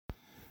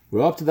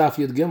We're up to Daf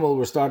Yud Gimel.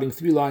 We're starting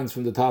 3 lines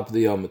from the top of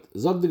the Yomit.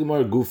 Zog the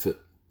Gemara Gufe.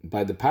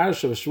 By the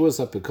parish of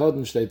Shavuos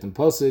HaPekodin steht in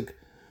Posik,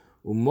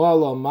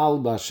 U'moala mal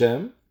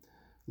b'Hashem,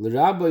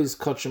 l'rabbeis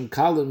kotchem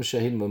kalim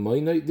shehin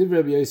mamoinoi, div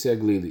Rabbi Yossi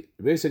Aglili.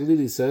 Rabbi Yossi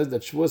Aglili says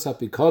that Shavuos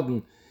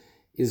HaPekodin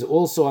is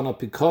also on a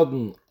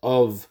Pekodin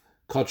of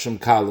kotchem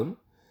kalim,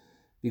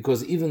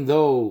 because even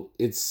though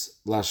it's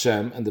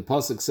Lashem, and the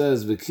Posik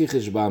says,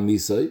 V'kichish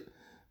ba'amisoi,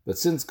 but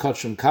since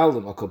kotchem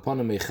kalim,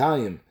 akoponim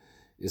echayim,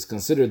 is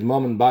considered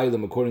mom and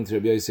bailam according to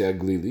Rabbi Yossi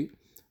Aglili.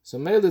 So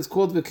male it's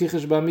called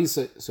v'kichish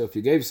ba'misai. So if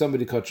you gave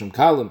somebody kachim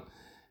kalim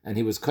and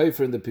he was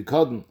kaifer in the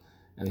pikodin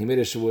and he made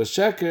a shavuos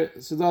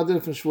sheker, so that's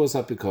different from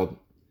shavuos hapikodin.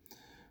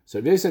 So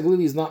Rabbi Yossi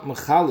Aglili is not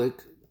mechalik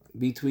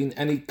between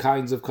any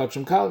kinds of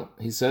kachim kalim.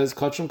 He says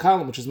kachim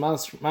kalim, which is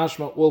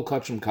mashma all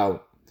kachim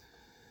kalim.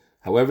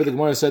 However, the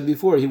Gemara said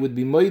before he would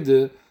be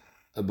moide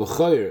a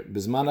b'choyer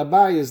bizman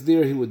abai is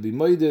there. He would be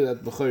moide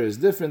that b'choyer is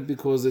different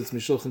because it's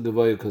mishulchan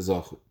gevaya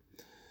kazachu.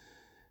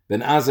 Ben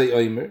Azai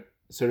Oimer.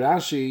 So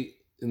Rashi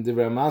in the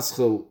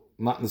Ramaschel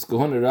Matnas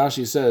Kohona,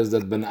 Rashi says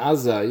that Ben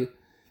Azai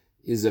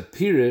is a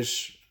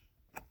pirish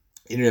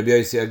in Rabbi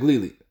Yossi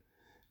Aglili.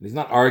 He's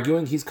not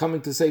arguing; he's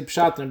coming to say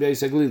pshat in Rabbi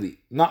Yossi Aglili,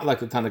 not like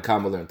the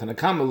Tanakama learned.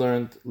 Tanakama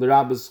learned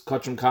l'Rabbis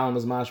kachim kalim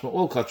as mashma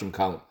all kachim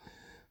kalim.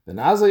 Ben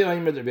Azai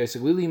Oimer, Rabbi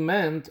Yossi Aglili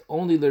meant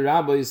only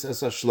l'Rabbis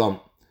as a shlom.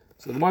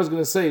 So the Gemara is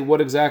going to say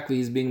what exactly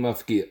he's being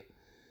mafkia.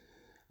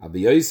 Rabbi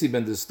Yossi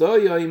ben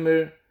Destoy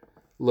Oimer.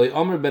 Loi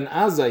Omer ben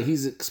Azai,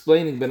 he's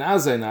explaining ben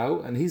Azai now,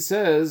 and he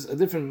says a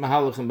different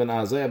mahalach in ben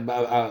Azai.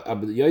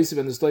 Abba Yosef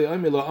ben Destoy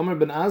Omer, Loi Omer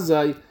ben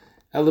Azai,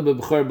 ele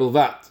bebchor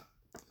belvat.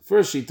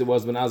 First sheet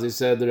was ben Azai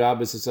said the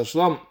rabbis is a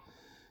shlam.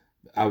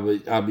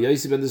 Abba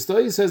Yosef ben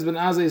Destoy says ben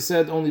Azai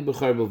said only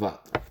bechor belvat.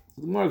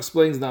 The more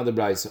explains now the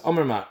brayso.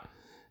 Omer mar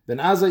ben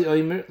Azai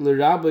Omer le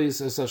rabbis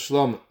is a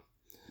shlam.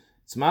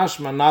 It's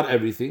mashma not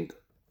everything,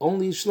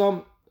 only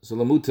shlam. So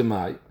lamuta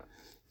mai.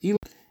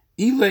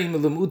 Ilaim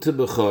lamuta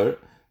bechor.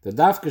 The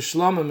Dafka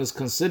Shlomim is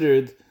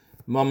considered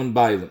Mom and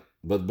Bailim.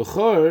 But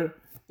Bechor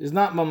is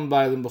not Mom and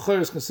Bailim. Bechor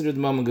is considered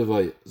Mom and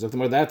Gavoya. So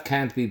that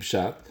can't be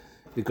Pshat.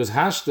 Because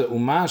Hashta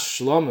Umash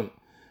Shlomim.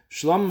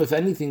 Shlomim, if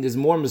anything, is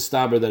more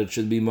mistaber that it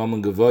should be Mom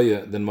and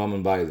Gavoya than Mom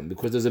and Bailim.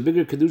 Because there's a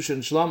bigger Kedusha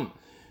in Shlomim.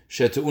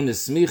 Shetu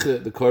Unis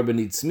Smiche, the Korban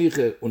needs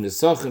Smiche.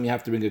 Unis Sochem, you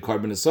have to bring a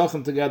Korban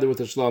Sochem together with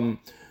a Shlomim.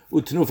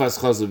 Utnufas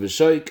Chazav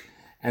V'shoik.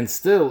 And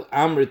still,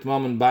 Amrit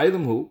Mom and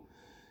Bailim who?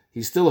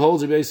 He still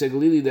holds Rabbi Yossi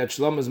Aglili that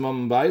Shlom is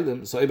Mom and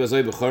Bailim. So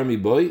Ibazoi Bechor mi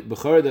boy.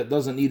 Bechor that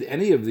doesn't need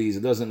any of these.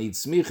 It doesn't need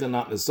Smicha,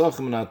 not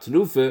Nesachim, not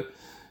Tenufa.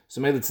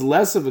 So maybe it's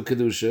less of a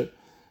Kedusha.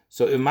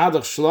 So if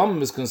Madach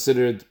Shlom is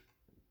considered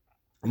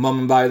Mom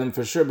and Bailim,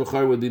 for sure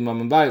Bechor would be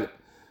Mom and Bailim.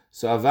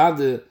 So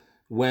Avada,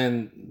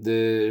 when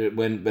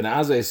Ben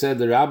Azai said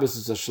the Rabbis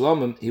is a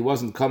Shlomim, he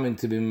wasn't coming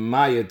to be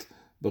Mayit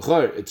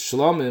Bechor. It's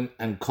Shlomim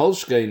and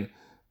Kolshkein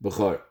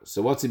Bechor.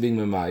 So what's he being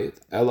Mayit?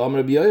 El Amr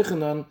Rabbi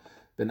Yochanan,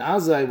 Ben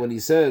Azai, when he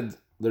said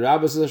the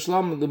rabbis is a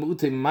shlam, the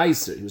mu'ute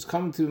meiser, he was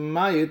coming to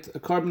mayit a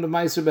carbon of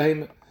meiser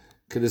behemoth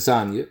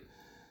kedesanya.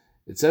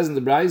 It says in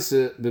the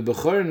brayse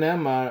bebechor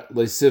nemar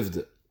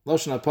loisivde.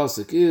 Lashon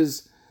hapasuk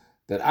is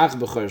that ach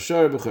bechor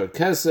shor bechor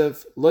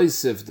kesef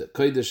loisivde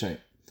koydeshem.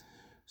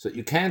 So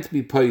you can't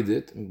be paid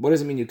it. What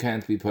does it mean you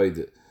can't be paid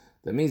it?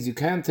 That means you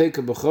can't take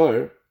a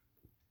bechor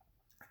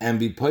and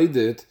be paid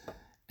it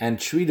and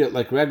treat it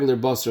like regular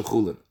basar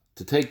chulin.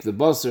 To take the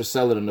basar,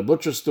 sell it in a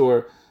butcher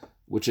store,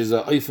 which is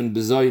a oifen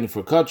bezoyin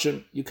for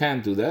kachim, you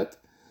can't do that.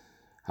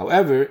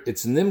 However,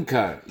 it's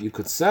nimkar, you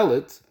could sell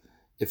it.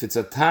 If it's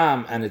a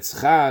tam and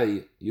it's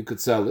chai, you could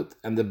sell it,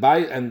 and the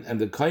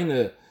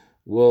koine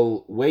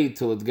will wait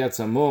till it gets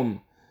a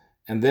mum,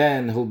 and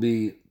then he'll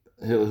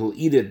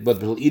eat it,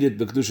 but he'll eat it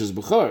b'kedushas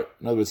b'chor.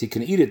 In other words, he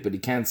can eat it, but he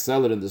can't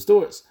sell it in the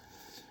stores.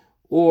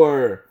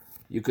 Or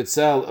you could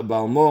sell a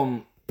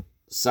balmum,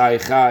 sai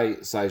chai,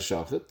 sai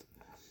shachet.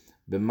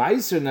 By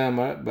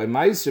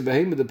Meiser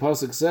Behemoth, the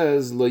pasuk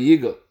says Lo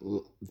Yigol.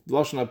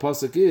 Lashon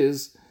pasuk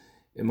is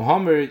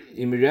Imhamer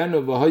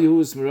Imirenu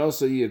V'Hayu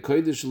Ismirasa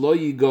Kodesh Lo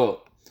Yigol.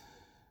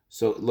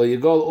 So Lo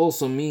Yigol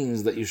also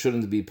means that you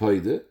shouldn't be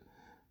paid.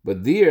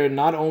 But there,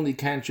 not only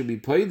can't you be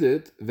paid,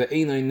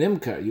 Ve'enoi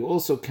Nimkar, you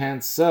also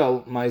can't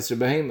sell Meiser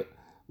Behemoth.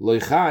 Lo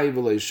Chai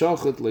V'Lo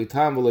Shachet Lo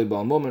Tam V'Lo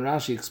Balmum. And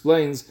Rashi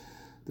explains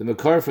the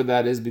makar for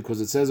that is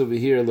because it says over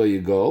here Lo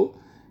Yigol,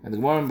 and the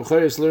Gemara in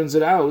Becharis learns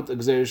it out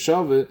Gzeir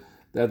Shaveh,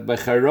 that by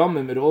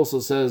Charamim it also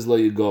says Lo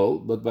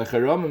Yigol, but by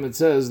Charamim it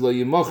says Lo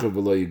Yimacher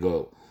V'Lo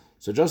Yigol.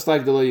 So just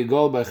like the Lo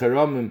Yigol by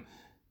Charamim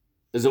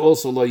is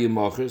also Lo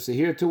Yimacher, so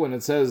here too when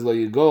it says Lo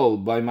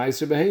Yigol by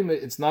Meiser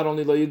Behemoth, it's not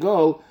only Lo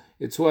Yigol,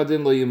 it's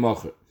Huadin Lo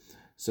Yimacher.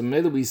 So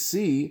maybe we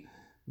see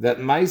that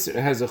Meiser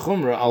has a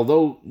Chumrah,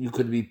 although you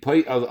could be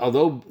paid,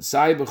 although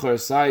Sai Bechor,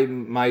 Sai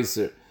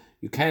Meiser,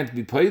 you can't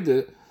be paid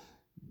it,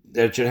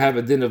 that should have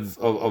a din of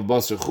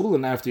Basar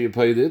Chulin after you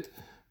paid it,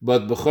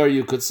 but Bechor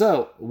you could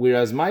sell,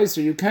 whereas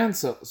Meiser you can't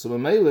sell. So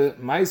Mamela,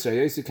 Meiser,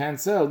 yes, you can't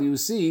sell, you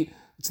see,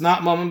 it's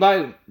not Mom and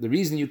Bailim. The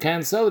reason you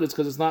can't sell it is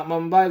because it's not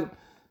Mom and Bailim.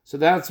 So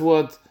that's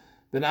what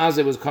Ben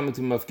Azai was coming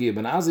to Mafkiya.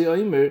 Ben Azai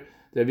Oimer,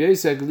 The Rabbi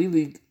Yossi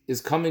Aglili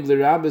is coming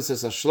l'Rabbis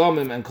as a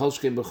shlomim and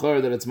kolshkein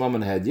b'chor that it's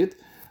mammon hedyet.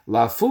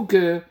 La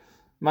fuke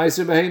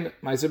meiser behem.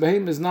 Meiser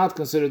behem is not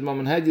considered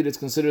mammon hedyet. It's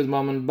considered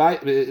mammon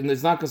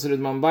it's not considered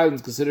mammon baylim.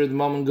 It's considered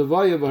mammon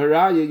gavoya.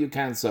 V'haraya, you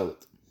can't sell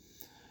it.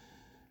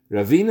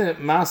 Ravina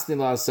masni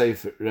la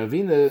sefer.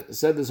 Ravina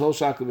said this whole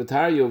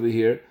shakavatari over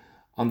here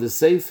on the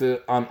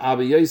sefer on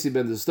Abba Yossi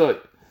ben Destoy.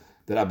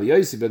 That Abba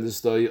Yossi ben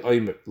Destoy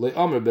oimer le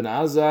omer ben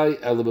azai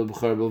ele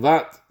b'chor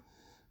b'vat.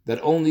 That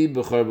only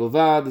b'chor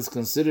b'vad is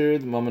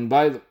considered mammon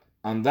baylim.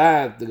 On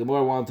that, the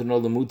Gemara wanted to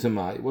know the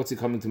mutamai. What's he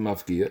coming to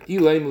mafkia?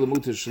 Ilaim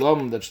lemuta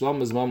shlom, that shlom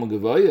is mammon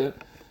gavoya.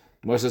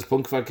 Gemara says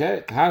punk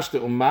farket.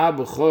 Hashta umma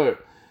b'chor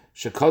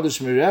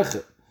shekadosh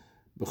mirecha.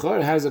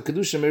 B'chor has a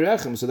kedusha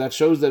mirechem, so that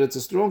shows that it's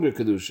a stronger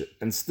kedusha.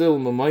 And still,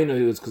 mamayno,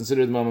 who is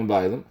considered mammon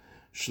baylim.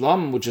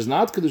 Shlom, which is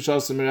not kedusha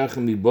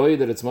mirechem, miboy,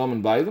 that it's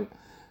mammon baylim.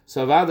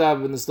 So Avada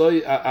Abba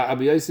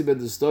Yossi ben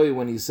Destoy,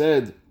 when he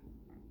said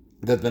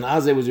that Ben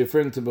Azai was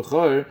referring to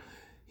Bechor,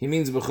 he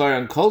means Bechor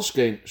and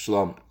Kolshkein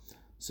Shlom.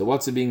 So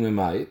what's it being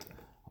Mimayit?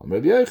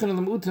 Rabbi Yochanan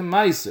L'mutem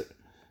Meiser,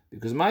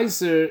 because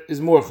Meiser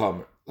is more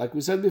Chomer. Like we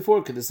said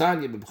before,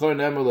 Kedesanya Bechor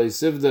Nemer Lo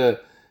Yisivda,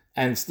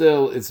 and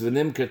still it's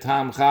V'nimker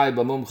Tam Chai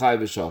B'mum Chai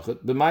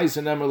V'shochet.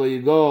 B'Meiser Nemer Lo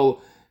Yigol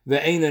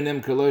V'einer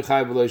Nimker Lo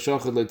Chai V'lo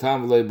Yishochet Lo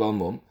Tam V'lo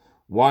B'mum.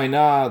 Why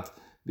not?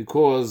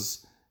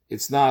 Because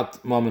it's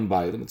not Mammon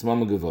Baylim, it's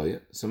Mammon Gavoya.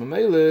 So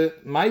Mamele,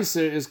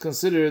 Meiser is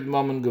considered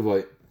Mammon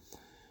Gavoya.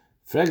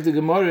 Frag the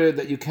Gemara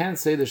that you can't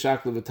say the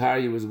Shakla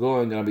V'tari was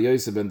going on Rabbi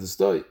Yossi ben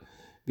Destoy,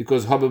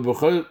 because Habib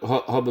B'chor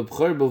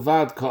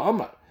B'vad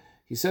Ka'amar.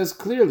 He says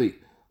clearly,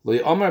 Lo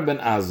Yomar ben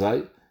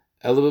Azai,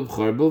 Ele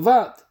B'chor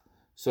B'vad.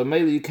 So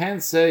Mamele, you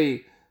can't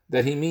say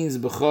that he means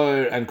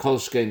B'chor and Kol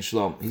Shkein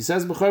Shlom. He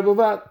says B'chor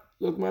B'vad.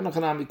 Look,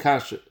 Menachanami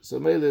Kasha. So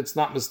Mamele, it's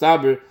not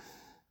Mistaber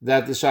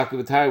that the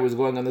Shakla V'tari was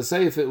going on the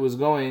Seif, it was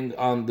going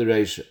on the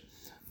Reisha.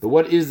 But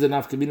what is the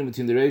nafkamina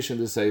between the Reisha and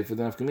the Seif? The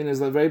nafkamina is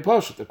very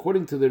poshut.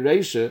 According to the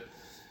Reisha,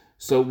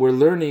 so we're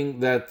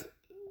learning that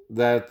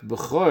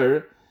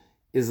Bechor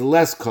is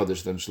less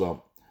Kaddish than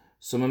Shlom.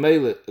 So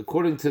Mamele,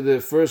 according to the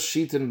first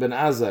sheet in Ben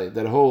Azai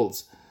that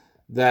holds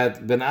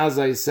that Ben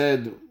Azai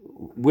said,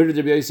 where did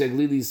Rabbi Yossi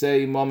Aglili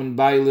say Mammon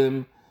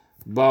Baylim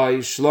by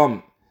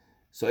Shlom?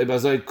 So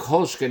Ebazai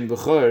Kolshken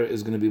Bechor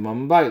is going to be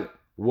Mammon Baylim.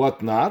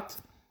 What not?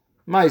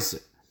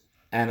 Meiser.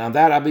 And on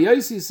that, Abba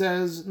Yossi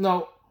says,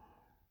 no,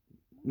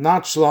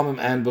 not Shlomim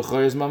and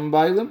Bechor is Mammon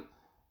Baylim,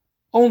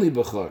 only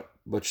Bechor.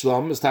 But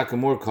Shlom is taka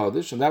more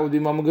Kaddish, and that would be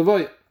Mammon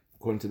Gavoya.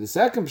 According to the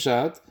second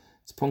Pshat,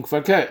 it's Punk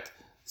Farkert.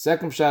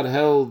 Second Pshat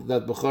held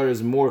that Bechor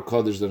is more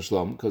Kaddish than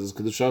Shlom, because it's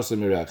Kedusha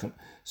Mirechem.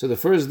 So the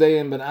first day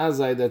in Ben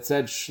Azai that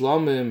said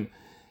Shlomim,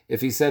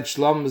 if he said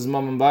Shlom is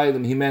Mammon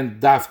Baylim, he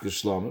meant Dafke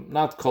Shlomim,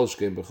 not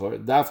Kolshkein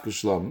Bechor, Dafke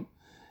Shlomim,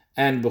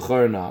 and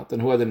Bechor not,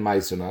 and who had in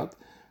Meiser not.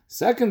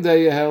 Second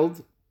day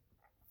held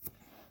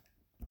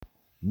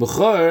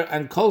Bechor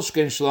and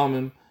Kolshkein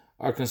Shlomim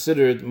are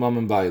considered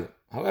Mammon Baylim.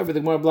 However, the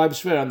Gemara bleibt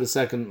schwer on the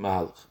second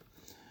Mahalach.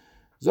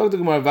 Zog the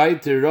Gemara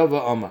weiter Rava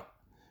Amar.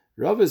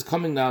 Rava is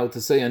coming now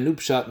to say a new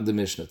pshat in the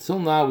Mishnah. Till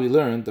now we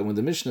learned that when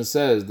the Mishnah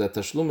says that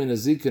Tashlum in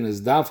Azikin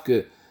is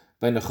Davke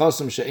by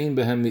Nechasim She'ein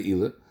Behem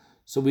Me'ila,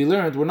 so we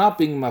learned we're not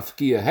being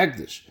Mafkiya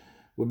Hegdish.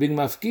 We're being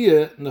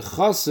Mafkiya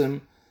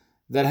Nechasim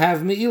that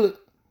have Me'ila.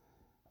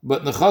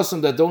 But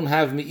Nechasim that don't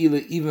have Me'ila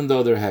even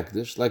though they're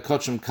Hegdish, like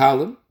Kachim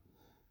Kalim,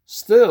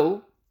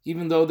 still,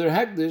 even though they're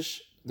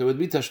Hegdish, there would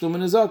be Tashlum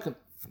in Azakin.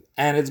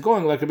 And it's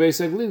going like a Beis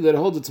Aglili that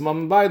holds its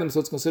Mammon by them, so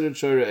it's considered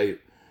Shora Eyu.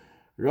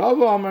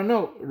 Rava Amar,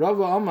 no.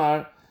 Rava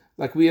Amar,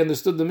 like we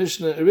understood the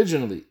Mishnah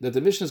originally, that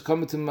the Mishnah is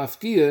coming to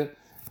Mafkiya,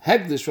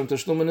 Hegdish from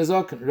Tashlum and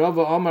Nezaken.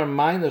 Rava Amar,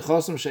 my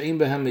Nechasim She'ein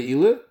Behem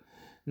Me'ila,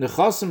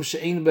 Nechasim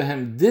She'ein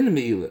Behem Din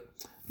Me'ila.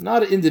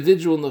 Not an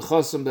individual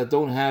Nechasim that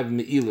don't have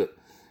Me'ila.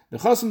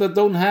 Nechasim that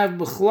don't have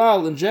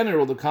Bechlal in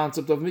general, the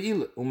concept of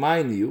Me'ila.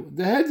 Umayniu,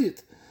 the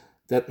Hedyet.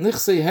 That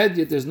Nichse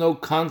Hedyet, there's no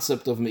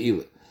concept of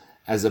Me'ila.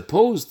 As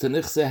opposed to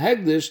Nichse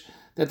Hegdish,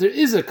 that there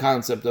is a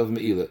concept of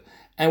Me'ila.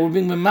 And we're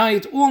being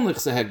Memayit all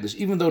Nichse Hegdish,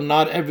 even though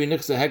not every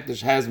Nichse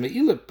Hegdish has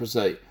Me'ila per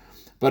se.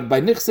 But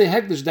by Nichse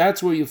Hegdish,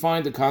 that's where you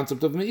find the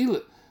concept of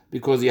Me'ila.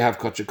 Because you have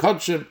Kotche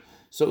Kotchim.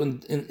 So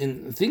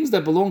in things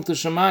that belong to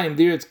Shemayim,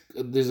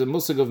 there's a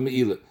musig of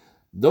Me'ila.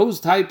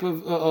 Those type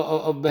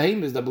of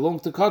behemoths that belong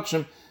to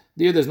Kotchim,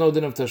 there's no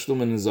din of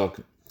Tashlum and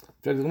Nizakim.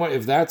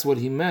 If that's what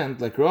he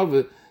meant, like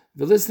Rava,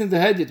 we're listening to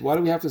Hedyet, why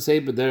do we have to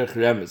say B'derech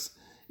Remes?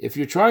 If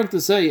you're trying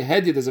to say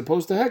Hedyet as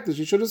opposed to Hegdish,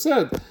 you should have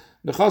said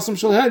Nechasim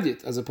Shel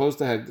Hedyet as opposed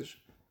to Hegdish.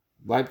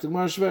 Bleibt the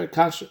Gemara schwer,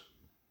 Kasha.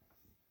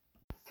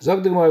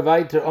 Zog the Gemara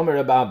weiter, Omer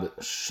Rabbi,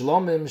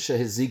 Shlomim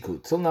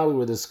Sheheziku. Till now we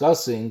were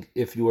discussing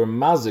if you were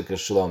mazik a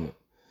Shlomim.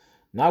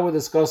 Now we're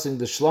discussing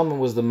the Shlomim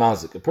was the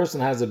mazik. A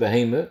person has a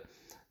behemoth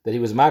that he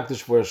was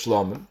makdish for a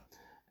Shlomim,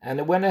 and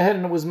it went ahead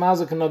and it was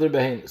mazik another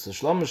behemoth. So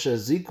Shlomim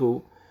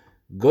Sheheziku,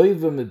 Goive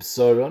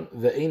Mibsoron,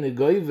 Ve'ene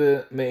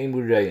Goive Me'im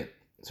Ureyin.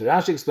 So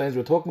Rashi explains,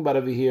 we're talking about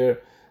over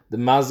here the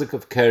mazik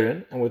of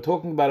Keren, and we're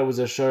talking about it was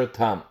a shor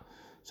tam.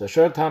 So a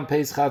shor tam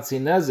pays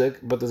chatzi nezek,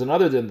 but there's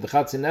another din, the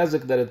chatzi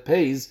nezek that it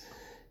pays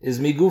is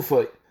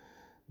migufay,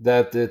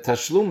 that the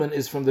tashlumen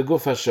is from the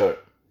guf hashar.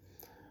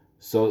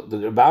 So the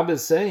Rebbe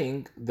is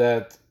saying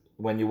that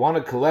when you want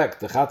to collect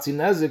the chatzi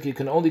nezik, you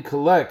can only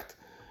collect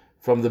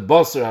from the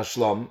basar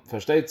hashlam.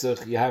 Versteht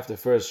sich, you have to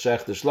first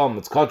shech the shlam,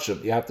 it's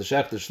kachim, you have to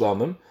shech the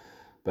shlamim,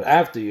 but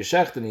after you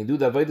shech and you do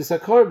the avodas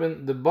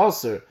hakorban, the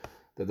basar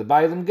that the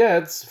Bailam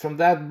gets, from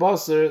that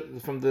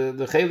basar, from the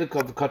chelik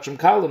of the kachim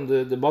kalim,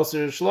 the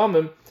basar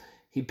shlamim,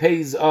 he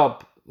pays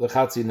up the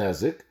chatzi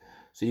nezik.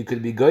 So you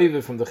could be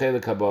goyve from the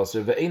chelik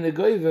habasar, ve'eina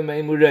goyve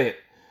me'emureim.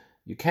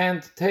 You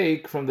can't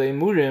take from the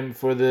emurim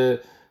for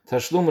the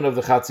tashlumen of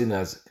the chatzi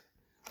nezik.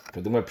 For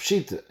the more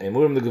pshita,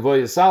 emurim the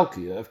gevoya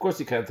salki. Of course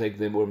you can't take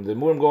the emurim. The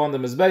emurim go on the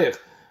mizbeach.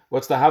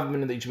 What's the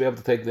havmin that you should be able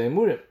to take the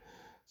emurim?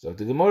 So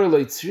the Gemara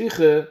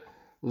leitzriche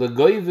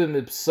legoyve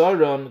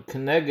mipsaron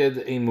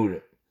keneged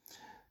emurim.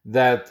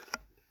 That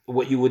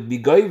what you would be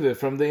goyve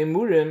from the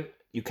emurim,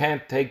 you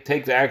can't take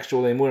the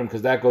actual emurim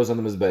because that goes on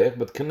the mizbeach.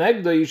 But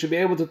kenegda you should be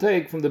able to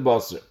take from the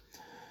basar.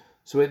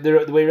 So the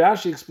way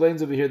Rashi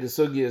explains over here the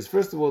sugya is,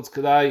 first of all, it's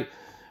kedai.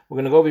 We're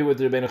going to go over here with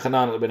the Rebbeinu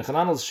Chananel. Rebbeinu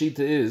Chananel's shita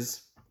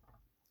is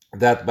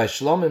that by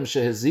shlomim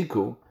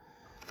sheheziku,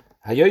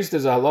 hayos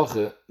there's a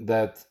halacha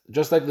that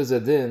just like there's a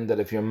din that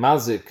if you're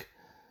mazik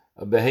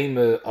a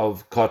behema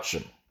of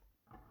kachim,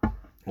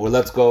 or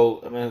let's go,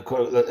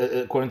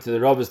 according to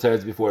the Rabbis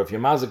teretz before, if you're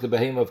mazik a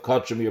behema of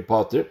kachim, you're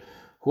potter.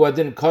 Who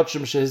adin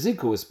kachim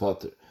sheheziku is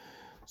potter.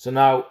 So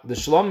now the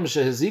shlomim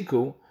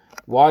sheheziku,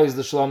 why is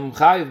the shlomim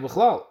chayiv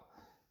b'chlal?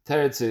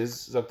 Teretz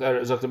is,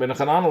 Dr. Ben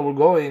Chananel, we're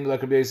going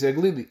like Rabbi Yossi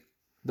Aglidi,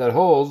 that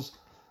holds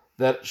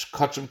that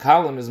kachim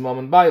kalim is mom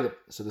and bailim.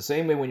 So the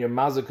same way when you're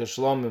mazik a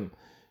shlomim,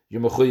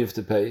 you're mechuyev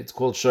to pay. It's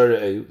called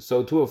shara.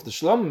 So too, if the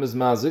shlomim is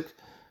mazik,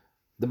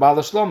 the bal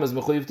shlom is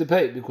mechuyev to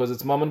pay because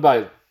it's mom and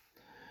bailim.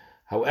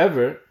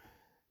 However,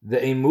 the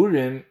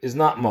emurim is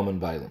not mom and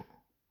bailim.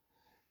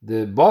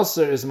 The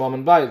basar is mom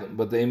and bailim,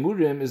 but the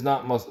emurim is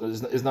not mom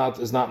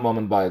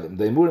and bailim.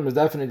 The emurim is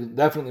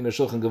definitely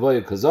meshulchan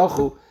gevoya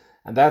kazachu.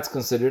 And that's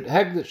considered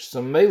hegdish.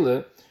 So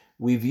mele,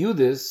 we view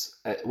this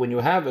when you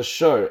have a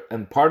shor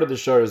and part of the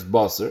shor is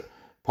basar,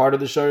 part of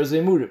the shor is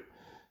emurim.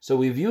 So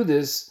we view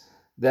this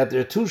that there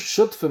are two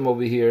shutfim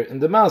over here in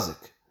the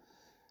mazik.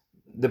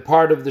 The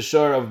part of the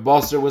shor of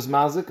basar was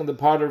mazik, and the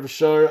part of the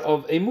shor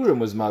of emurim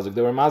was mazik.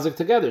 They were mazik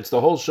together. It's the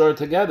whole shor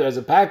together as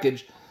a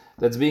package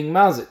that's being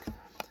mazik.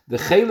 The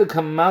chelik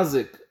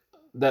hamazik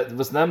that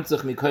was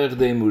nemtzach mikoyach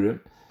de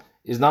emurim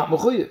is not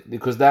mechuyev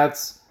because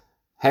that's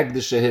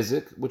hegdish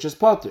shehizik, which is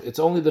potter. It's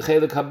only the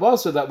chelik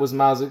habasar that was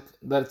mazik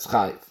that's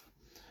chayiv.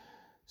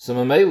 So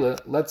mamela,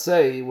 let's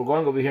say we're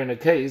going over here in a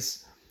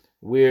case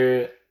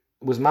where it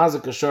was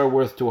mazik a shor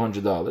worth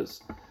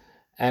 $200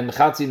 and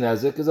chatzi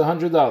nezik is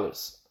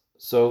 $100.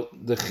 So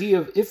the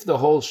chiyav, if the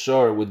whole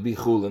shor would be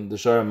chulin, the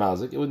shor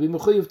mazik, it would be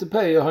mechuyev to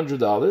pay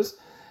 $100,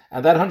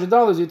 and that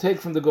 $100 you take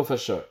from the guf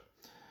hashor.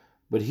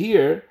 But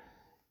here,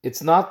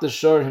 it's not the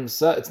shor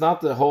himself. It's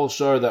not the whole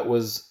shor that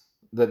was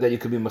that you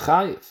could be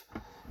mechayiv.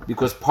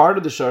 Because part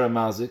of the shara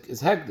mazik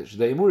is hegdish,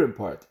 the emurim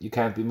part. You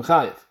can't be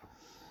mechayiv.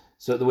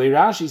 So the way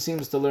Rashi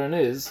seems to learn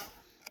is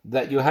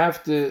that you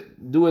have to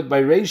do it by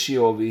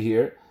ratio over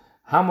here.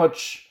 How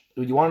much,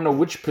 you want to know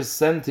which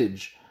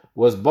percentage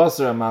was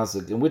basar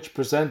hamazik and which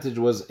percentage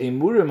was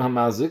emurim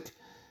hamazik.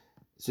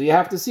 So you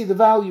have to see the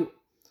value.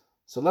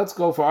 So let's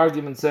go for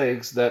argument's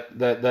sakes that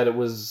it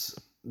was,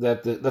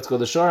 let's go,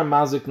 the shara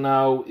mazik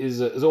now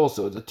is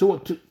also, it's a two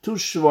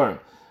shvarim.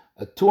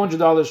 A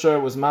 $200 shor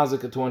was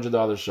mazik, a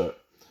 $200 shor.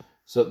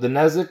 So the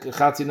nezik,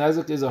 chatzi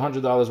nezik, is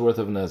 $100 worth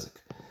of nezik.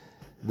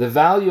 The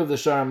value of the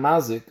shara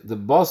mazik, the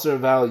basar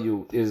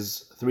value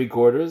is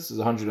 3/4, is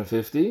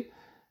 150,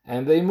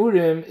 and the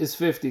emurim is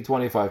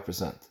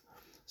 25%.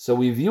 So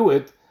we view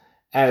it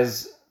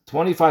as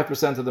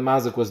 25% of the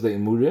mazik was the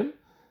emurim,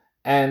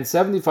 and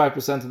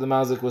 75% of the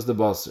mazik was the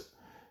basar.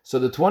 So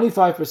the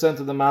 25%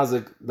 of the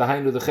mazik, the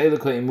hainu the chelik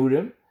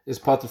emurim, is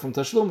potter from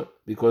tashlumim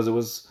because it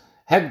was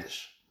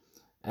hegdish,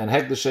 and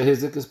hegdish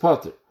shehizik is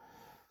potter.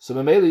 So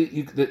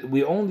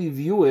we only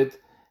view it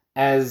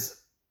as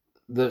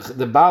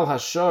the Baal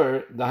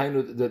Hashor,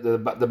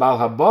 the Baal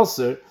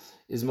Habasar,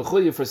 is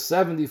mechuyev for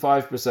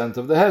 75%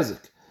 of the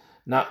hezek.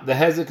 Now the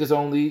hezek is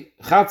only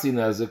chatzi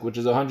nezik, which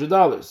is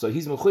 $100. So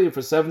he's mechuyev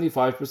for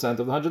 75%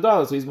 of the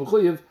 $100. So he's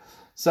mechuyev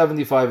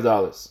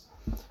 $75.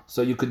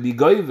 So you could be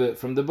goyve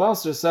from the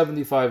basar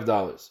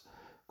 $75.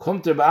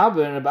 Come to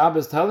Rabbi and Rabbi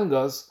is telling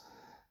us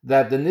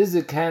that the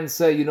nizik can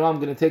say, I'm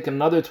going to take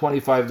another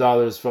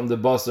 $25 from the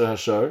basar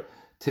hashor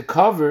to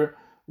cover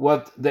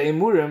what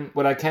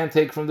I can't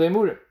take from the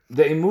emurim.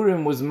 The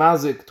emurim was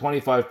mazik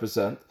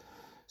 25%.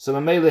 So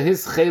mamela,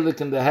 his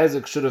chelik in the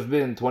hezek should have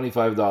been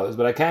 $25,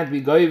 but I can't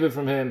be goyve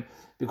from him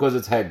because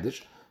it's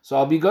hegdish. So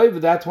I'll be goyve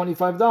that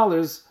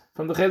 $25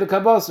 from the chelik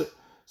habasar.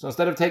 So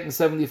instead of taking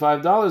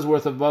 $75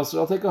 worth of basar,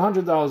 I'll take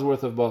 $100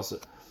 worth of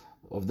basar.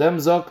 Of them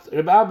zokt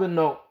Reb Abba,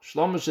 no.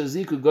 Shlomo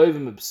sheziku goyve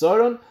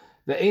mipsaron,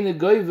 ve'ene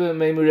goyve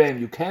me'emurim.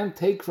 You can't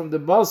take from the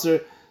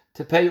basar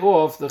to pay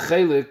off the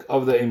chelik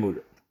of the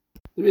emurim.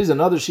 There is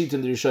another sheet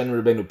in the Rishonim,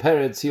 Rabbeinu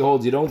Peretz. He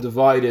holds you don't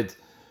divide it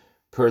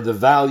per the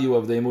value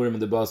of the emurim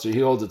and the basar.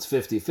 He holds it's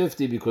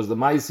 50-50 because the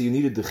maisi, you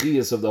needed the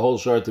chiyas of the whole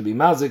shor to be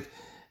mazik,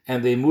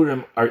 and the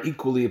emurim are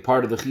equally a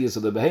part of the chiyas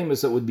of the behemoth,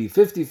 so it would be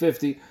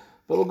 50-50.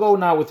 But we'll go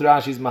now with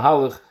Rashi's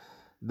mahalach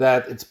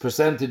that it's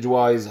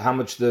percentage-wise how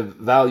much the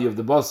value of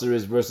the basar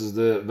is versus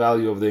the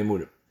value of the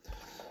emurim.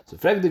 So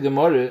frag the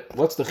Gemara,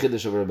 what's the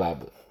chiddush of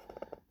Rabba?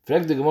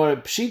 Frag the Gemara,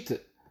 pshita.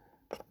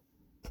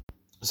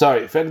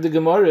 Frag the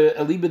Gemara,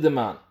 elibe de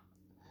man.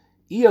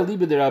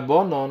 Elibe de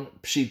rabbanon,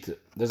 pshita.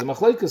 There's a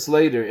machlekes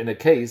later in a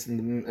case,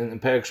 in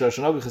Perek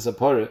Shoshanogich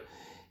Sapara,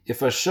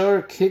 if a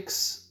shor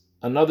kicks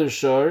another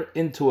shor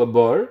into a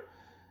bar,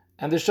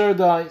 and the shor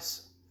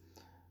dies.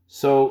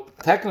 So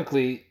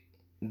technically,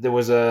 there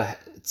was a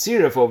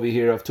tzirif over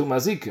here of two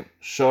mazikim,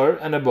 shor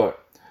and a bar.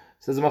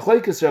 Says the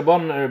machlekes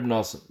rabbanon and Reb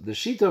Nosson. The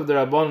sheet of the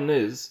rabbanon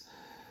is,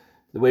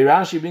 the way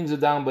Rashi brings it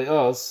down by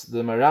us,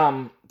 the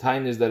Maram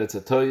time is that it's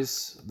a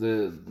tois,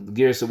 the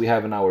girsa we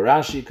have in our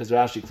Rashi, because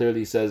Rashi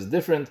clearly says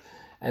different,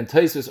 and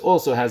Tosfos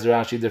also has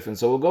Rashi different.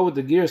 So we'll go with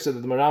the girsa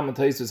that the Maram and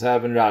Tosfos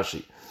have in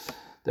Rashi.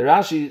 The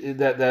Rashi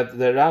that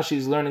Rashi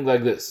is learning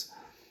like this,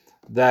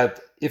 that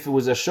if it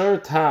was a shor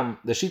tam,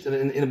 the sheet,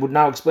 and we're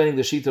now explaining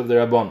the sheet of the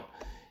rabbanon.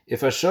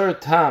 If a shor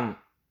tam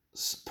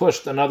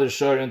pushed another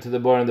shor into the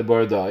bar and the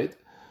bar died,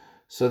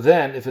 so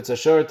then if it's a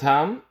shor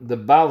tam, the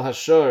Baal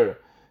Hashor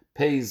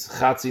pays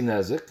chatzi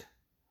nezik,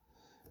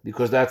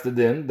 because that's the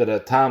din, that a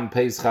tam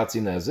pays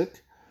chatzi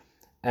nezik,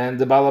 and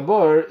the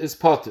balabor is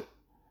potter.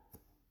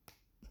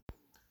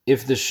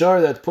 If the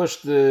shor that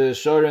pushed the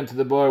shor into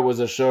the bar was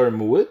a shor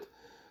mu'id,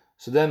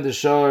 so then the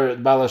shor,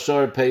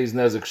 balashor pays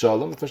nezik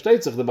shalom.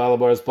 Versteht sich, the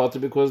balabor is potter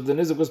because the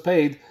nezik was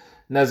paid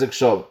nezik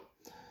shalom.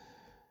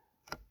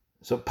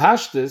 So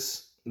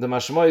pashtus, the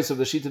mashmois of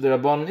the Shita de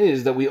Rabban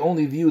is that we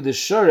only view the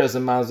shor as a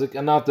mazik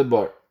and not the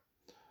bar.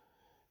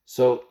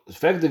 So,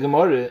 fact the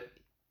Gemara,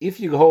 if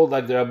you hold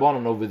like the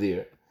Rabbanon over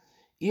there,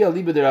 Ia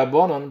libe the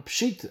Rabbanon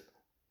pshita.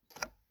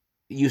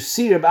 You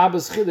see Reb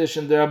Abba's chiddush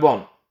in the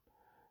Rabbanon.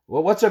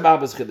 Well, what's Reb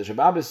Abba's chiddush? Reb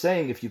Abba is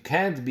saying if you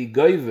can't be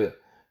goyve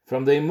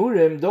from the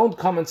emurim, don't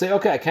come and say,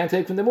 okay, I can't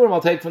take from the emurim, I'll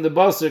take from the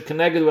basar,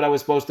 connected what I was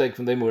supposed to take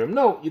from the emurim.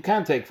 No, you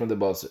can't take from the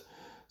basar.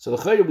 So the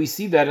chayr, we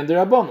see that in the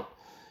Rabbanon,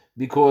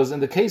 because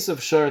in the case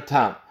of shor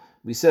tam,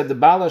 we said the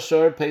bala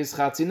shor pays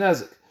chatzi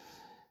nezik.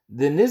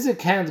 The nizik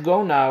can't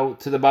go now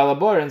to the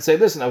balabor and say,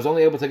 listen, I was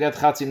only able to get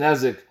chatzi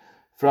nezik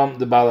from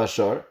the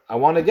balashor. I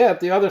want to get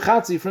the other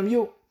chatzi from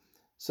you.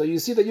 So you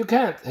see that you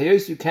can't.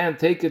 Hayos, you can't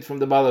take it from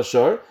the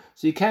balashor,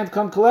 so you can't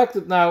come collect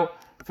it now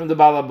from the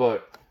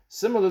balabor.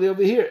 Similarly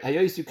over here,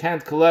 hayos, you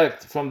can't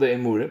collect from the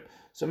emurim,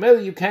 so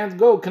maybe you can't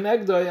go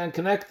connectoi and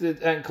connect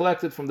it and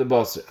collect it from the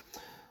basar.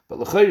 But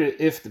l'chayr,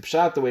 if the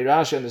pshat, the way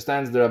Rashi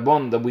understands the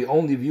Rabbon, that we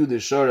only view the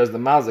shor as the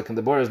mazik and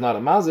the bar is not a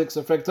mazik,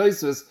 so frek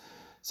Tosfos,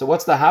 so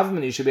what's the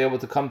havman you should be able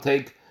to come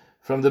take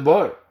from the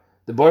bar?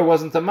 The bar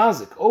wasn't a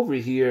mazik. Over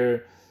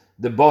here,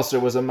 the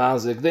basar was a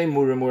mazik, the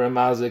emurim were a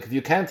mazik. If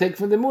you can't take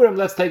from the emurim,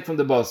 let's take from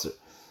the basar.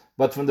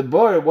 But from the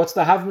bar, what's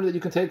the havman that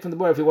you can take from the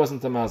bar if he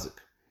wasn't a mazik?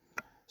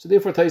 So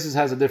therefore, Tosfos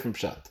has a different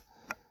pshat.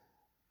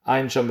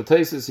 Ein Sham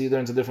Tosfos, he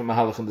learns a different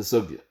mahalach in the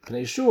sugya.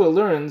 Pnei Yeshua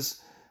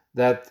learns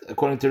that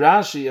according to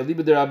Rashi,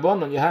 Aliba de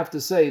Rabbanon, you have to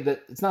say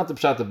that it's not the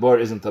pshat the bar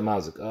isn't a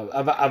mazik.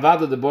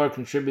 Avada the bar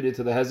contributed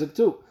to the hezek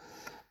too.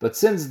 But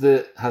since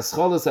the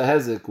hascholas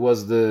hezek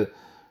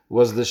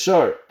was the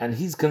shor, and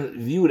he's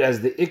viewed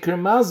as the ikr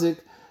mazik,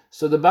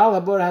 so the Baal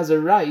HaBor has a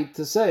right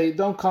to say,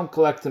 don't come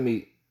collect to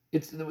me.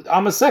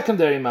 I'm a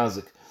secondary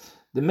mazik.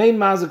 The main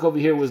mazik over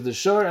here was the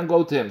shor, and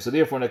go to him. So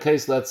therefore, in a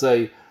case, let's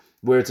say,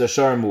 where it's a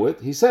shor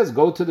mu'it, he says,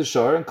 go to the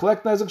shor and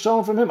collect nezik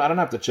shalom from him. I don't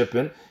have to chip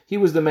in. He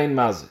was the main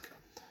mazik.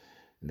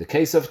 In the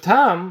case of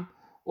Tam,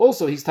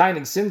 also he's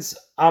taining, since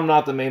I'm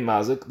not the main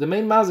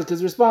mazik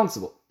is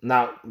responsible.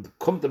 Now,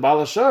 come to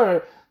Baal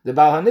HaShor, the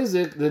Baal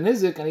HaNizik, the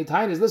Nizik, and he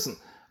tain is, listen,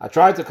 I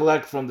tried to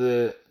collect from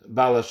the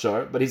Baal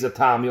HaShor, but he's a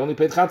Tam, he only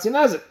paid Chatzi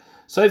Nezik.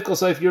 Soif Kol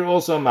Soif, you're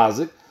also a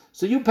mazik,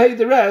 so you paid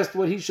the rest,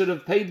 what he should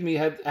have paid me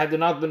had there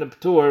not been a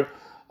tour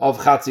of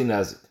Chatzi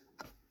Nezik.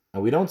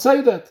 And we don't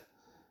say that.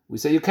 We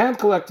say you can't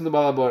collect from the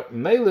Balabor.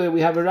 Mele, we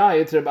have a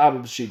raya to Reb Abba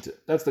Pshita.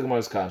 That's the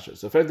Gemara's kasha.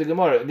 So for the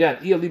Gemara, again,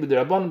 Iya Liba de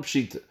Rabbanon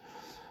Pshita.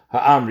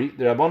 Ha'amri,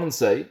 the Rabbanon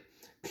say,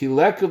 Ki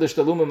leku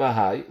l'shtaluma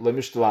mahai,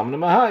 le'mishtalamna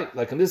mahai.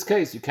 Like in this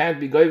case, you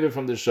can't be goyver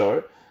from the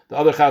shore, the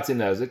other Chatzi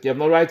Nezik. You have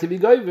no right to be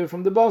goyver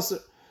from the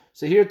Basar.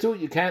 So here too,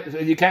 you can't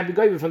be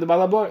goyver from the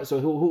Balabor. So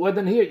who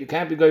then here? You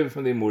can't be goyver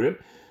from the Emurim.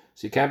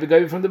 So you can't be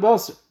goyver from the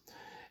Basar.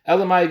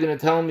 Elamai, you're going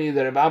to tell me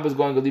that Reb Abba is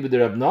going to Liba de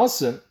Reb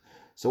Nosson.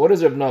 So what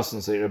does Reb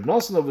Nosson say? Reb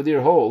Nosson over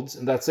there holds,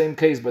 in that same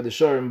case by the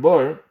Shor and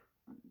Bor,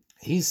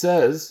 he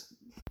says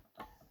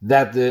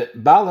that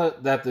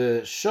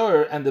the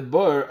Shor and the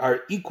Bor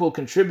are equal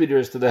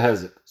contributors to the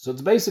Hezek. So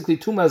it's basically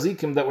two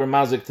mazikim that were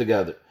mazik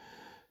together.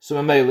 So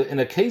in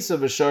a case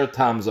of a Shor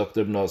Tam Zok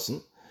Reb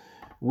Nosson,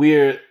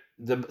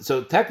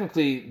 so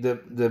technically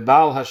the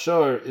Baal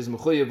Hashor is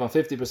mechuyev on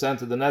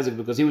 50% of the Nezek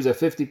because he was a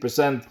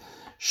 50%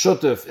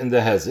 shutuf in the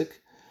Hezek.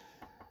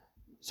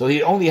 So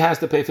he only has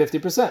to pay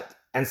 50%.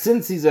 And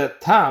since he's a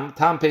Tam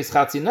pays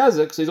Chatzi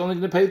Nezek, so he's only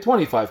going to pay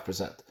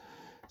 25%.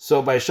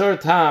 So by shor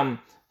tam,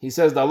 he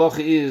says the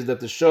halacha is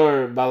that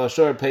the Baal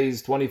HaShor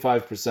pays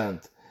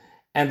 25%,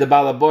 and the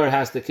Baal HaBor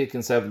has to kick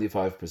in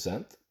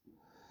 75%.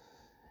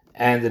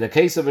 And in the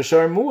case of a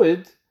shor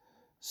mu'id,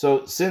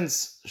 so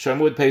since shor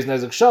mu'id pays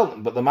nezek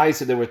shalom, but the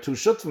Maisa there were two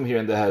shutfim here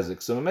in the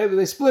hezek, so maybe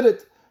they split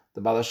it. The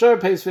Baal HaShor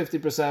pays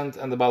 50%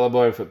 and the Baal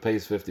HaBor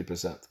pays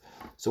 50%.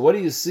 So what do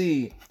you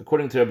see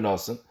according to Reb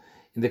Nosson?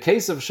 In the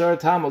case of shor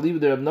tam aliv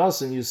de Reb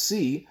Nosson, you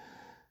see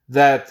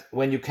that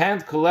when you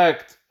can't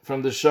collect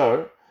from the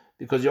shor,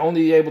 because you're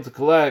only able to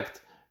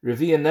collect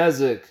revi and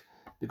nezek,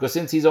 because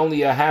since he's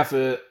only a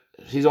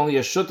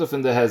shutuf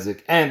in the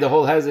hezek, and the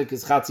whole hezek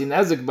is chatzi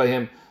nezek by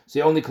him, so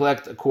you only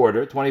collect a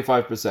quarter,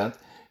 25%.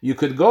 You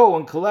could go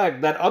and collect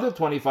that other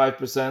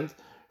 25%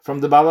 from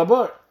the Baal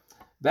HaBor.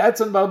 The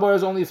Etzon Baal HaBor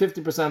is only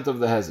 50% of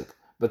the hezek.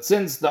 But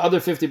since the other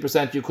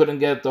 50%, you couldn't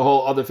get the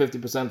whole other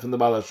 50% from the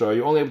Baal HaShor,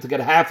 you're only able to get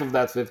half of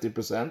that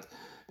 50%,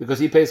 because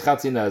he pays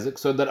chatzi nezek,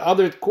 so that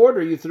other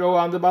quarter you throw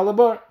on the Baal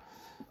HaBor.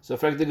 So,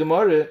 frag the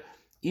Gemara,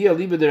 he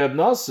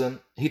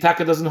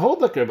taka doesn't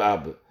hold like Reb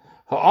Abba.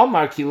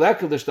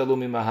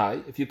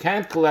 If you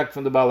can't collect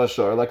from the Baal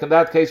HaShor, like in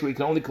that case where you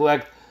can only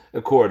collect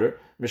a quarter,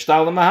 you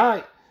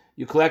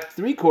collect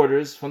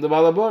 3/4 from the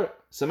Baal HaBor.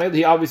 So maybe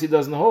he obviously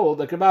doesn't hold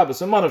like Reb Abba.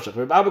 So Manavshach,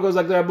 Reb Abba goes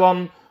like the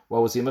Rabban.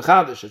 What was he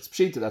mechadish? It's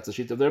pshita. That's the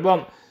sheet of the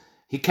Rabban.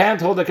 He can't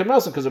hold like Reb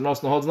Nosson because Reb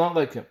Nosson holds not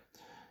like him.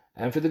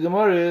 And for the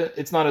Gemara,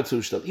 it's not a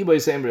two-shtel. Iba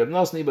yisayim Reb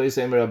Nosson, Iba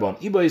yisayim Rabban.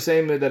 Iba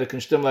yisayim that it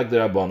can stem like the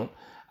Rabbanon.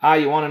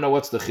 You want to know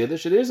what's the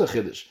chiddush? It is a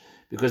chiddush.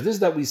 Because this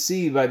that we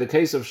see by the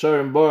case of shor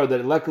and bar,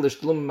 that lekalish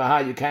tlum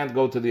mahai, you can't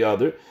go to the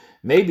other.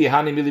 Maybe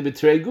hani mili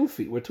betrei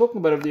gufi. We're talking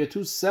about if there are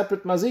two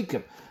separate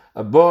mazikim,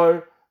 a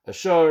bar, a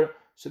shor.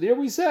 So there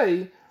we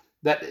say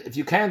that if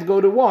you can't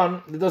go to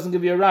one, it doesn't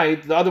give you a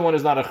right. The other one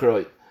is not a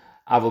chroi.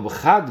 Aval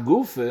b'chad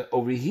gufe,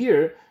 over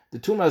here, the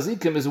two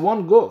mazikim is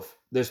one guf.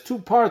 There's two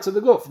parts of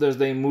the guf. There's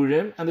the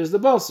imurim and there's the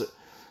basar.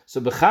 So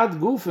b'chad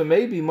gufe,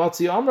 maybe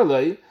matzi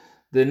amrlei,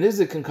 the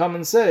nizik can come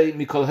and say,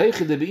 Mikol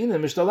heichi de be'ina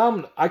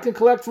mishtalam, I can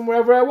collect from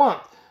wherever I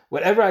want.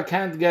 Whatever I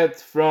can't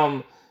get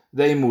from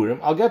the imurim,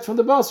 I'll get from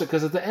the basar,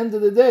 because at the end of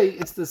the day,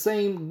 it's the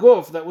same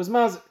guf that was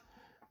mazik.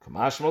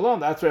 Kamash malon,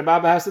 that's where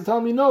Baba has to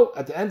tell me, no,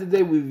 at the end of the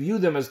day, we view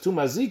them as two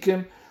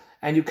mazikim,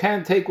 and you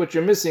can't take what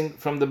you're missing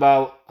from the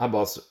Baal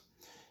HaBasar.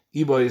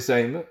 Ibo is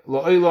saying,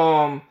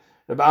 Lo'ilam,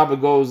 Reb Abba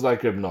goes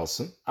like Reb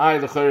Nosson.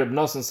 Reb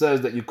Nosson says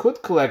that you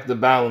could collect the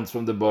balance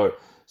from the bar.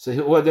 So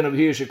who then over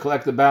here should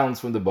collect the balance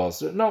from the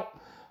basar? No.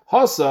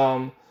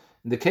 Hossam,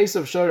 in the case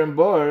of shor and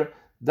bar,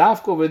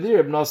 Dafka over there,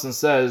 Reb Nosson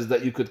says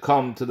that you could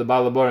come to the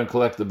Baal HaBor and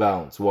collect the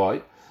balance.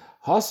 Why?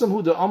 Hossam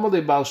hu de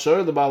amale Baal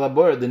Shor, the Baal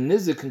HaBor, the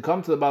nizik can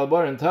come to the Baal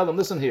HaBor and tell them,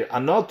 listen here,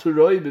 anot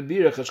turoi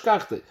bebira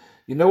chashkachte.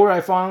 You know where I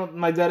found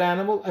my dead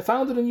animal? I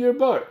found it in your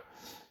bar.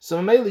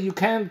 So mainly you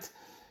can't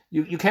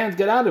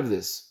get out of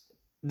this.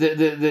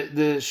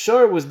 The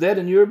shor was dead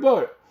in your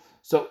bar.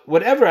 So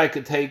whatever I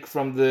could take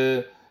from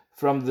the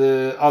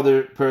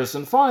other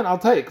person, fine, I'll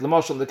take.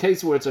 L'mashal, in the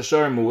case where it's a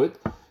shor mu'id,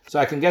 so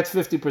I can get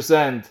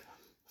 50%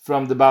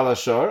 from the Baal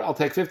HaShor, I'll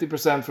take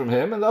 50% from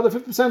him, and the other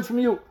 50% from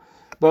you.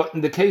 But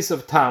in the case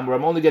of Tam, where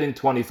I'm only getting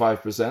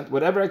 25%,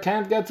 whatever I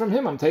can't get from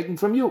him, I'm taking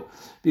from you.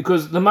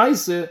 Because the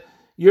Maise,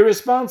 you're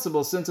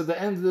responsible, since at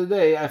the end of the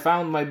day, I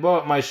found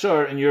my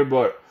shor in your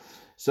bar.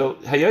 So,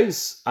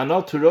 hayais,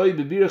 anot turoi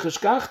bebira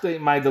cheshkachte,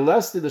 my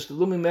delesti, the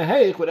shtalumi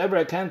meheich, whatever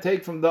I can't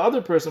take from the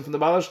other person, from the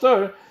Baal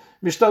HaShor,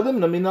 mishtalim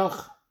na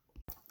minach.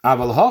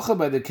 Aval hacha,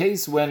 by the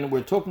case when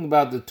we're talking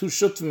about the two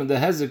shutfim and the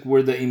hezek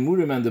were the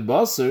imurim and the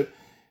basar,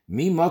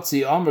 mi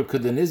matzi amar,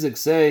 could the nizik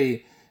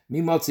say, mi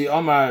matzi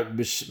amar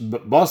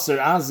basar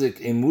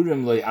azik,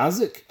 imurim loy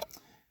azik?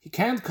 He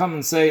can't come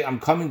and say, I'm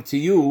coming to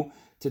you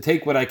to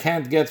take what I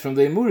can't get from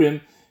the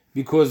imurim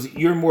because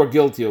you're more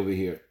guilty over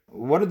here.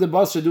 What did the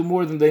basar do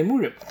more than the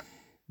imurim?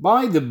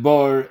 By the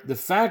bar, the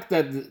fact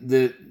that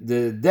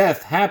the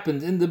death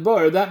happened in the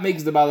bar, that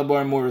makes the Baal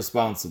HaBor more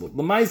responsible.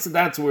 L'maisa,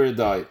 that's where it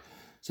died.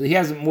 So he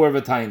has more of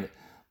a taina.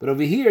 But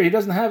over here, he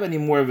doesn't have any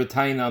more of a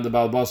taina on the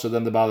Baal Basar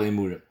than the Baal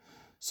Emurim.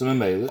 So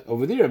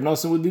over there, Reb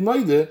Nosson would be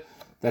moide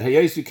that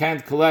hayos you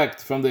can't collect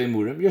from the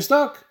Emurim. You're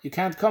stuck. You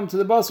can't come to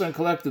the Basar and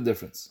collect the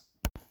difference.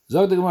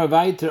 Zog the Gemara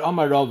weiter,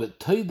 Amar Rav,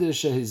 Toide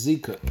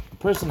shehizika. A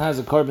person has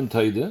a carbon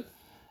toide,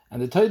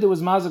 and the toide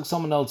was mazak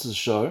someone else's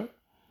shor,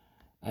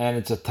 and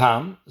it's a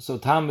tam. So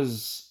tam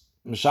is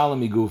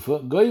mishalem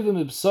igufa.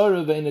 Goyvim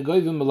ibsara ve'ina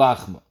goyvim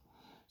melachma.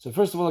 So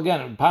first of all,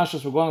 again,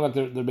 Pashas, we're going like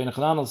the Rebbeinu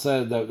Chananel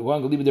said that we're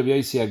going to leave the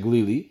Yosi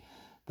Aglili,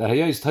 that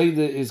Hayos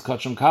Taida is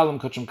Kacham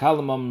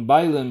Kalam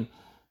Bailim,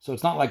 so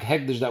it's not like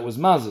Hegdish that was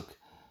Mazik.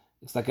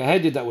 It's like a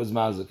Hedjit that was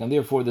Mazik, and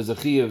therefore there's a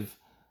Chi of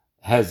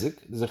Hezik,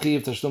 there's a Chi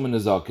of Tashlum and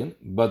Nezakin,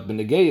 but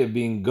Benegeya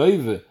being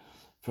Goive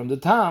from the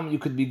Tam, you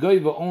could be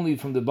Goive only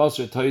from the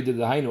Basar Taida, the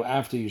Hainu,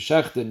 after you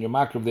Shecht and your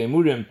Makr of the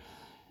Emurim,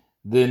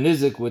 the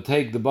Nizik would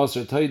take the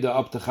Basar Taida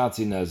up to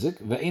Chatzi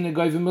Nezik, Ve'ina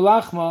Goive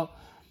Milachma.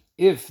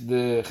 If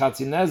the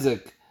Chatzi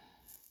Nezek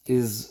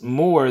is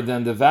more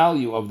than the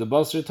value of the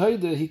Basar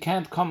Taida, he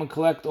can't come and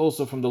collect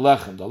also from the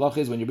Lechem. The halach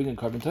is when you bring a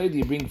carbon Taida,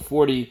 you bring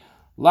 40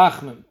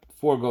 Lachem,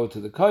 4 go to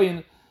the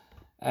Kohen,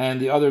 and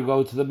the other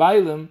go to the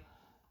bailim,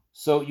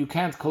 so you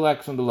can't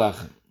collect from the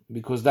lechem,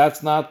 because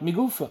that's not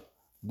migufa.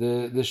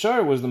 The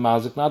shor was the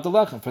mazik, not the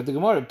lechem. For the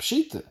Gemara,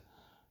 pshita.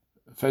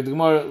 For the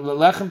Gemara,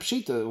 lechem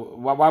pshita.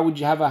 Why would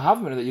you have a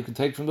havman that you can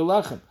take from the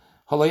lechem?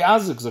 Halay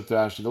azik, zok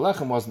Rashi. The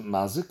lechem wasn't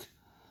mazik.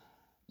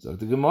 So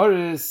the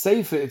Gemara is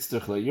seifa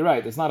itzterchle. You're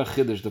right. It's not a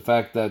chiddush, the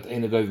fact that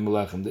ein agoyv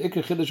melechem. The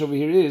ikar chiddush over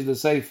here is the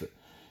seifa. It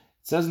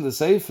says in the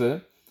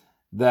seifa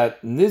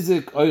that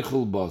nizik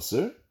oichel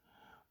basar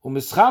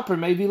umischaper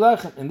may be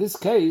lechem. In this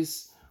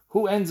case,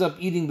 who ends up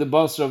eating the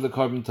basar of the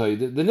carbon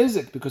toide? The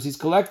nizik, because he's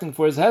collecting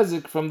for his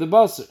hezik from the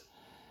basar.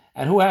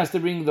 And who has to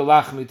bring the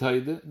lachmi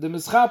toide? The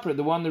mischaper,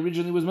 the one that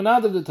originally was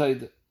manad of the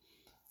toide.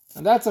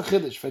 And that's a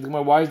chiddush.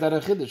 Why is that a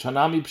chiddush?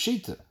 Hanami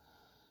pshita.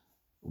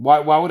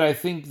 Why would I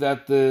think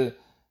that the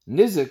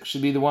nizik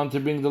should be the one to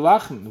bring the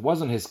lachem? It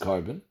wasn't his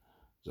carbon.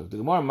 So the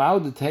Gemara,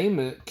 ma'u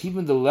detayme,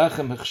 keeping the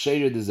lechem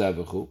hechsheir de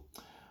zevachu.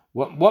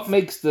 What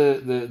makes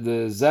the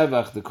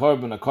zevach, the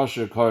carbon, a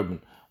kosher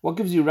carbon? What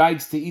gives you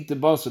rights to eat the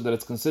basar that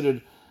it's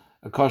considered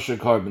a kosher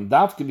carbon?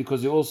 Dafke,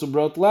 because you also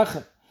brought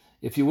lechem.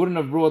 If you wouldn't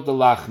have brought the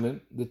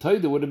lachmim, the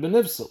toide would have been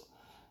nifsel.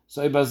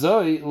 So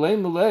ibazoi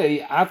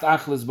leimelei at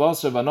achlis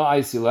basar v'no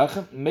aisi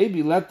lechem.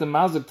 Maybe let the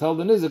mazik tell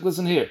the nizik,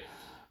 listen here,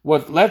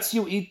 what lets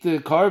you eat the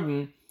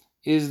carbon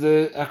is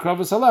the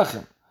akravas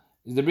halechem,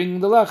 is the bringing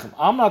the lechem.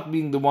 I'm not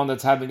being the one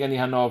that's having any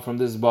hana from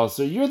this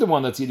basar. You're the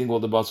one that's eating all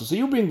the basar, so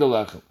you bring the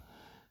lechem.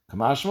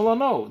 Kamashmala,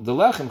 no, the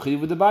lechem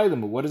chiyuv the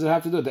bailim. What does it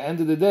have to do? At the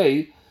end of the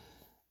day,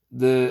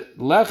 the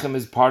lechem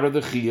is part of the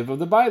chiyuv of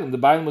the bailim. The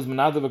bailim was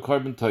manad of a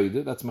carbon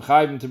toide. That's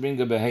mechayim to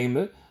bring a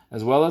behemah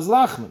as well as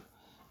lachmim.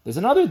 There's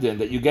another din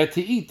that you get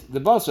to eat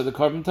the basar, the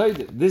carbon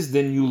toide. This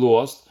din you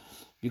lost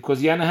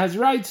because Yana has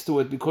rights to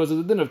it because of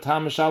the din of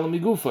tam shalom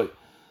igufay.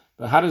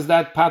 But how does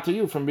that pater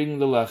you from bringing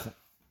the lechem?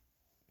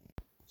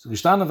 So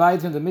gestanden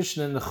weiter in the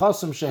Mishnah in the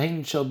chasam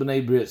shehin shel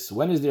bnei bris.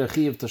 When is the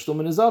chiyuv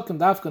tashlum in nezakim?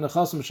 Dafka in the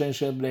chasam shehin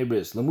shel bnei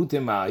bris.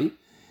 Lamute mai.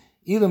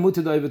 The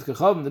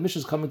Mishnah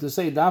is coming to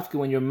say, Dafka,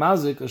 when you're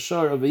mazik a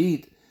shor of a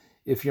eat,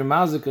 if you're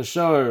mazik a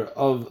shor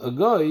of a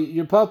goy,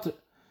 you're potter. In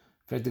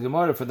fact, the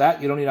Gemara, for that,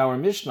 you don't need our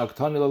Mishnah.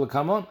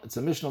 It's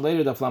a Mishnah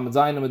later, that Flamed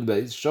Zayin Amid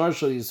Beis, Shor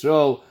Shel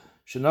Yisrael,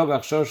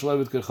 Shenogach Shor Shel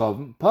Ovid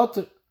Kechavim,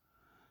 potter.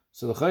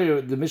 So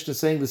the Mishnah is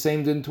saying the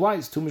same din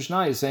twice. Two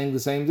Mishnah is saying the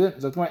same din.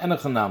 So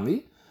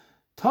Enachanami,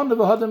 Tana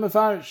v'Hadar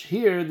Mefarish.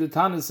 Here, the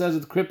Tana says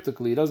it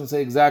cryptically. He doesn't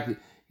say exactly.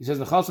 He says,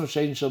 Nechasam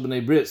Shein Shel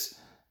B'nei Bris.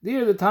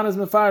 There, the Tana is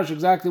mefarish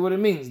exactly what it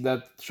means,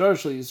 that Shor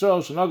Shel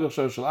Yisrael, Shenogach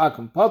Shor Shel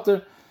Akum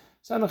Potter,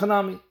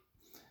 Sanachanami.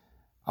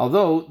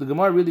 Although, the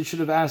Gemara really should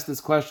have asked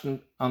this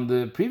question on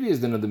the previous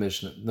din of the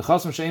Mishnah.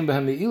 Nechasam Shein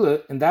Behem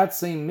Me'ila, in that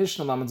same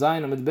Mishnah, Lamed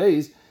Zayin Amid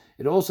Beis,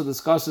 it also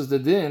discusses the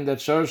din that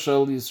Shor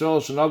Shel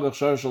Yisrael, Shenogach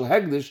Shor Shel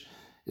Hegdish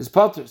is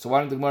Potter. So why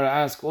don't the Gemara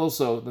ask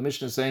also, the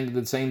Mishnah is saying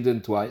the same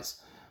din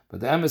twice? But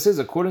the emes is,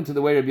 according to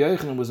the way Rabbi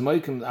Yochanan was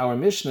making our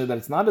Mishnah, that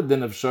it's not a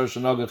din of Shor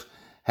Shenogach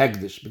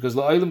Hegdish, because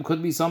la'olim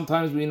could be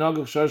sometimes we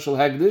nogach shor shel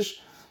hegdish,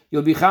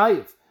 you'll be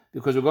chayiv,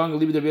 because we're going to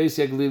leave the Rabbi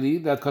Yossi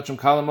Aglili that kachim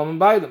kalam and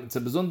bailam. It's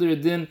a bezonder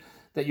din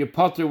that you're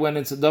potter when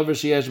it's a davar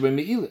sheyesh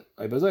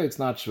b'me'ilah. It's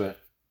not shver.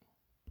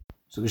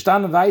 So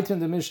gestanden weiter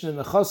in the Mishnah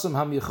nechasim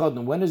ham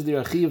yichadim. When is the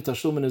achiv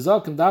tashlum and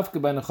nezakim dafke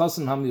by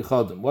nechasim ham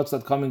yichadim? What's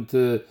that coming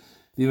to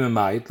be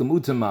memayit?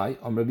 Lemute mai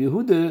on Rabbi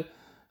Yehuda.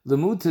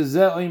 Lemute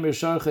ze oimer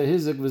sharcha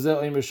hizik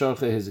v'ze oimer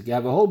sharcha hizik. You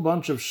have a whole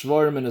bunch of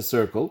shvarim in a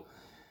circle,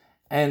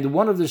 and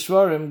one of the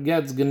shvarim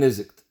gets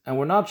genizikt. And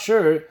we're not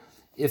sure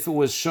if it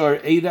was shar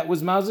A that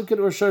was mazikit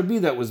or shar B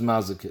that was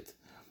mazikit.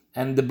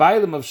 And the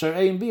bailim of shar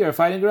A and B are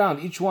fighting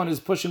around. Each one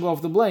is pushing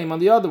off the blame on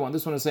the other one.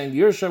 This one is saying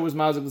your shar was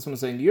mazik, this one is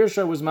saying your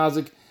shar was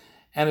mazik,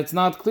 and it's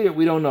not clear,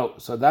 we don't know.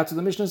 So that's what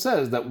the Mishnah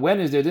says, that when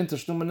is there din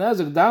tashlum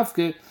nezik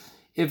dafke,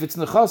 if it's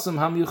nechasim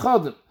ham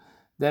yuchadim.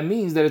 That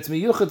means that it's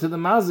miyuchat to the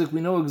mazik, we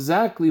know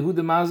exactly who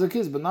the mazik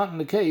is, but not in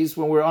the case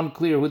when we're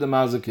unclear who the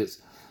mazik is.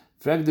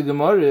 Frag the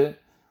Gemara,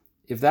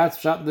 if that's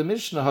shot the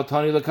Mishnah,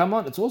 Hatani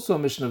Lakamon, it's also a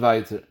Mishnah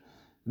Vaiter.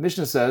 The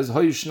Mishnah says,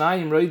 Hoy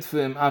Shnayim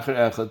Reitfim Acher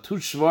Echad, two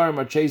Shvarim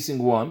are chasing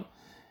one,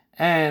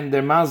 and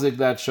they're mazik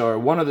that shar.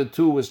 One of the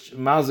two was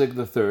mazik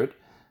the third.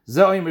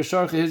 Ze'oim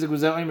Resharcha Hizik,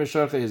 Ze'oim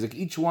Resharcha Hizik.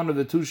 Each one of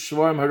the two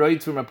Shvarim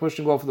Haroitvim are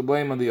pushing off the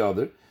blame on the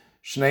other.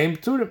 Shneim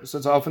Turim, so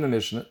it's often a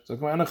Mishnah. So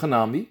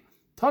Anachanami,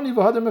 Tani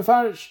V'Hadar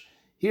Mefarish.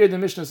 Here the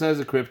Mishnah says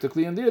it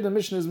cryptically, and there the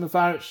Mishnah is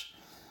Mefarish.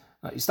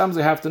 Sometimes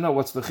I have to know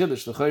what's the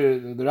chiddush. The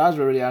Rajva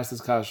already asked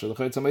this kasha. How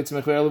could the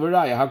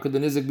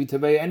nizik be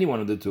tevei any one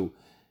of the two?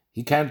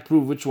 He can't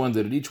prove which one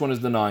did it. Each one is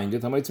denying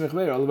it. What the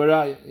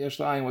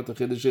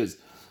chiddush is.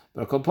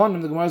 But upon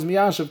him, the Gemara is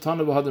miyashav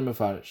tana v'hadar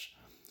mefarish.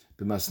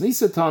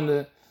 B'masnisa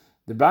tana,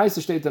 the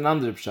Braisa state an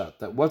under pshat,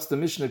 that what's the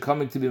Mishnah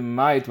coming to be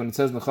ma'it when it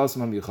says nechasim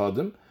ham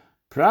yichadim?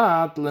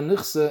 Prat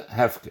lenichse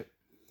hefker.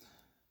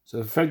 So,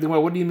 in fact,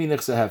 what do you mean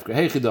nechse hefker?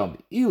 Hey chidami,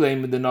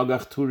 ilaim the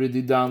nagach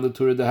turidi down the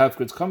turid the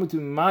hefker. It's coming to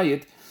be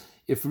mayit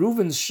if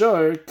Reuven's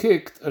shor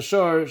kicked a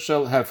shor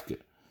shel hefker.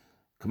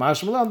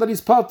 Kamash malam that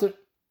he's potter,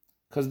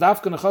 because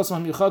dafka nechasim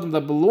ham yichadim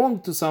that belong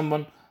to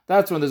someone,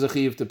 that's when there's a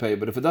chiyuv to pay.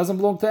 But if it doesn't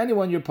belong to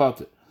anyone, you're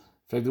potter.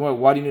 fact,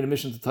 why do you need a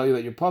mission to tell you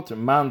that you're potter?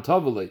 Man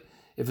tovele.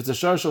 If it's a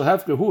shar shel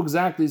hefker, who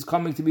exactly is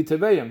coming to be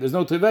teveyim? There's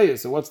no teveya,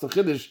 so what's the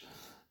chiddush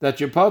that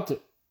you're potter?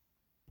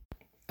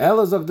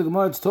 Elas of the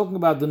Gemara, it's talking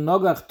about the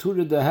nogach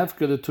tura de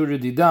hefker, the tura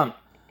didan.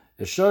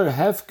 A shor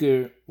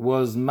hefker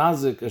was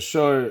mazik a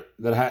shor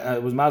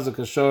that was mazik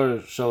a shor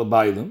shel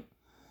bailim,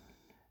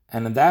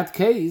 and in that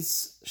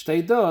case,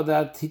 shteido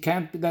that he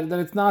can't that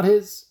it's not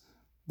his,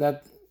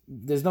 that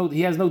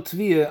he has no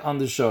tviyah on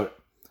the shor.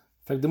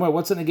 In fact, the more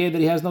what's in the gate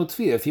that he has no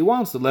tviyah? If he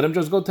wants to, let him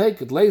just go take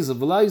it. Leizav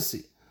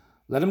v'laisi,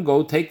 let him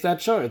go take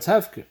that shor. It's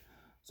hefker.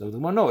 So the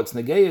more no, it's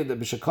negayah that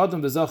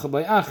b'shakadim v'zacha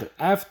by acher.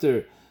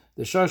 After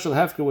the shor shel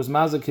hefker was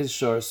mazik his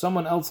shor,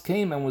 someone else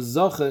came and was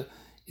zacha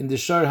in the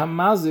shor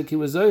hamazik, he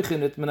was zoich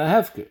in it min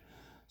hefker.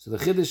 So the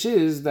chiddush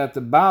is that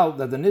the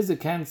nizik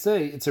can't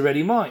say it's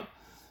already mine,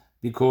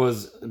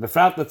 because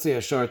befrat, let's say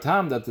a shor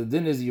tam, that the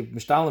din is you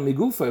mishtalim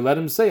migufa. Let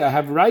him say I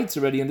have rights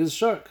already in this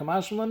shor.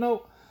 Kamashma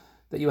no,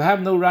 that you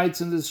have no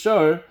rights in this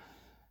shor,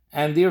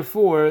 and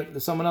therefore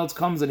if someone else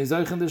comes and he's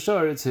zoich in the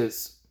shor, it's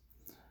his.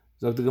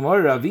 So the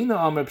Gemara Ravina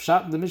Amar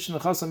Pshat the Mishnah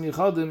Chasam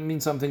Yichadim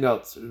means something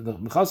else. The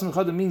Chasam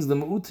Yichadim means the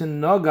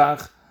Meutin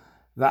Nogach.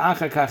 We're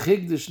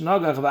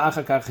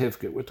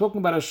talking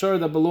about a shor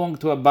that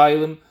belonged to a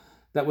bailim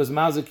that was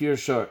mazik your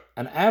shor,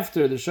 and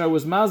after the shor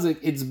was mazik,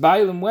 its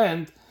bailim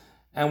went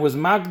and was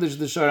magdish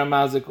the shor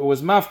mazik or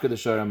was mafka the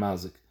shor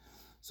mazik.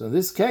 So in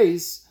this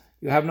case,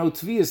 you have no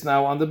tviyas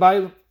now on the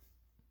bailim.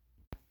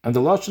 And the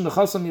lashon the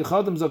chasam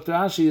yichadim Dr.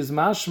 Ashi is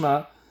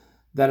mashma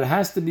that it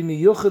has to be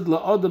miyuchid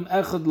la'odam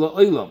echad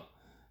la'olam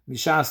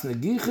mishas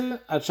negiche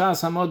at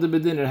shas hamod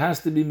bedin. It has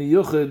to be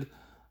miyuchid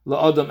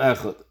la'odam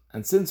echad.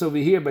 And since over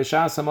here by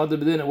Shas Hamad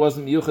B'din it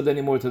wasn't miyuchad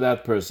anymore to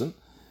that person,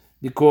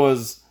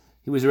 because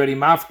he was already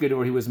mafkid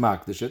or he was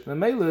makdishit,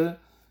 Memele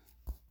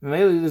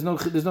there's no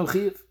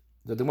chiyuv.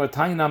 That the more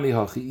tainami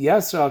hachi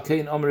Yisrael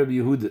kein Omer Rabbi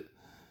Yehuda.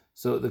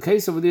 So the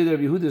case over there that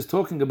Rabbi Yehuda is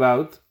talking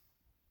about,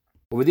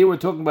 over there we're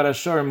talking about a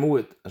shar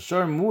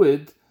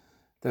mu'id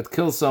that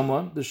kills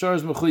someone. The shar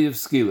is mechuyev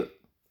skila.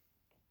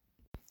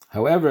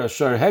 However, a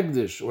shar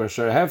hegdish or a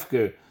shar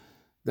hefker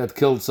that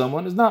killed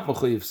someone is not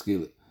mechuyev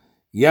skila.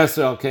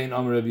 Yisrael kein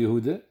Omer Rabbi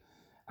Yehuda.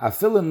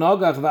 Afil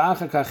nogach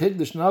va'achar kach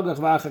higdish nogach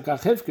va'achar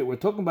kach hefker. We're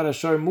talking about a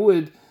shor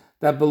mu'id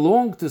that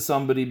belonged to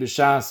somebody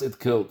b'shas it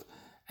killed,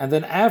 and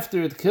then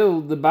after it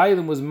killed, the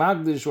bailim was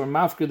magdish or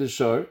mafker the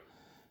shor.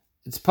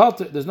 It's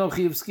potter. There's no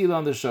chiyuv skila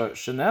on the shor.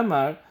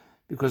 Shenemar,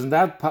 because in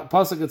that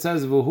pasuk it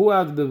says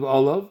v'huad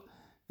b'v'olav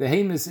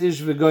v'hemis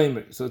ish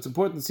v'goymer. So it's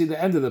important to see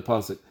the end of the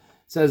pasuk. It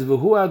says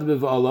v'huad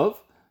b'v'olav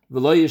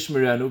v'lo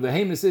yishmerenu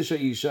v'hemis ish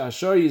ha'isha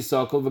ashor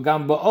yisakol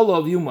v'gam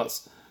ba'olav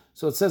yumas.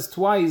 So it says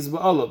twice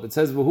ba'olav. It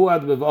says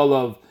v'huad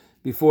b'olav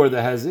before the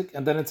hezik,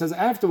 and then it says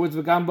afterwards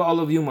v'gam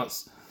ba'olav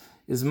yumas.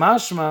 Is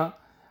mashma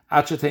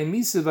achetei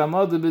misiv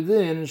amad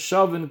bedin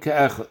shavin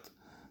ke'echad,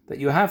 that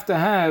you have to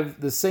have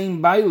the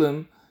same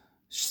bailim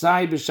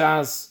sai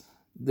b'shas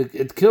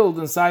it killed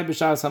and sai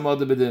b'shas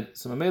hamad bedin.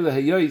 So mamela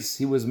hayois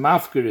he was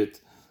mafkerit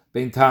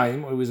bein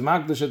time, or he was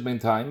makdashet bein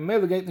time.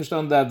 Mamela geit nicht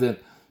on that din.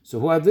 So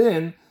who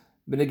adin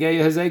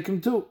b'negeya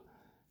hazekim too.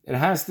 It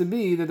has to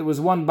be that there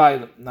was one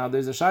bailim. Now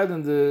there's a shayla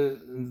in the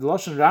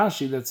Lashon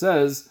Rashi that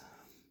says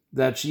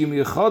that shiyum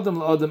yichodem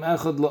la'odem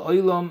echad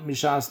la'olam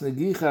mishas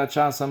negicha at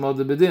shas hamod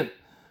bedin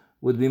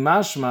would be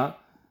mashma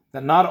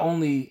that not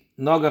only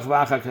nogach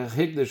v'achar kach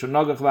hikdish or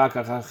nogach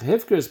v'achar kach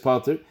hifker is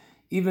potter,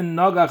 even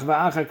nogach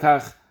v'achar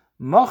kach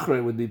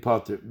machre would be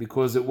potter,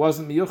 because it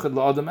wasn't miyuchad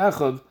la'odem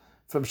echad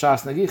from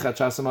shas negicha at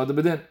shas hamod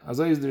bedin.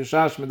 Azay is the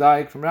Rishash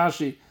medayik from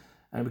Rashi,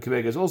 and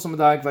Bekevega is also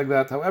medayik like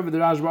that. However, the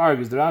Rashba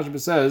argues. The Rashba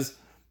says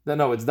that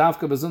no, it's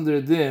dafka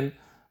bezunder din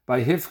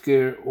by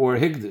hifker or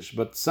higdish,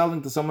 but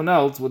selling to someone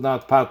else would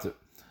not pater.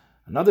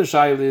 Another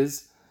shail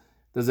is,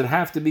 does it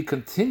have to be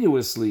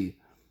continuously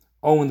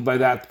owned by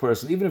that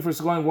person? Even if it's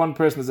going one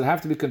person, does it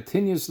have to be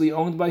continuously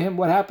owned by him?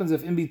 What happens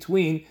if in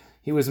between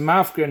he was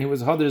mafker and he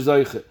was hadr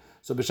zoiche?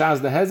 So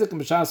b'shas the hezek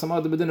and b'shas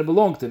hamad bedin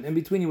belonged to him. In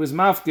between he was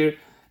mafker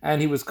and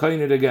he was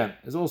koined again.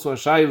 There's also a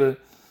shaila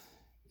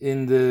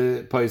in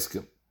the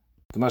paiskim.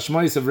 The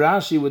mashmois of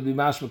Rashi would be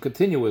mashma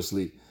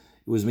continuously.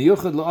 It was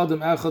miyuchad la'adam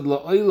echad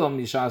la'olam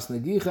mishas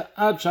negicha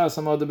ad shas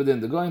hamad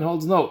bedin. The Goyen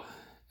holds no.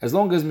 As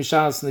long as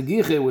mishas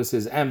negicha was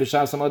his and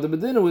b'shas hamad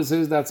bedin was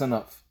his, that's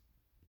enough.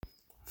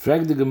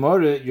 Frag the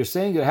Gemara, you're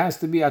saying it has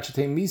to be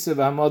achetei misa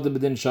v'hamad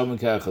bedin shavin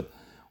ke'echad.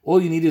 All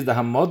you need is the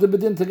hamad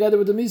bedin together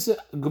with the misa.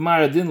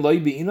 Gemara din loy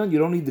be'inon. You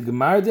don't need the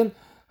Gemara din.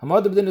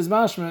 Hamad bedin is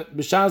mashma.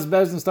 B'shas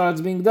bezin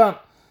starts being done.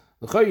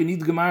 L'chor you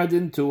need Gemara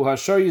din too.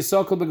 Hashar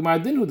yisakol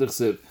b'Gemara din hu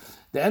d'chsiv.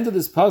 The end of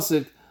this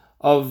pasuk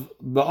of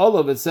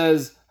ba'olav, it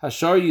says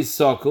Hashar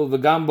Yisakol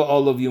v'gam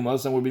ba'olav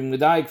yumas, and we're being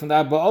medayik from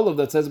that ba'olav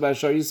that says by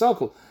Hashar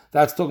Yisakol.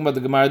 That's talking about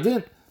the Gemara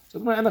din. So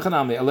Gemara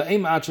enachanami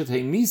elaim achet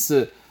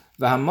heimisa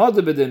v'hamad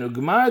bedin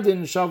u'Gemara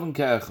din shavin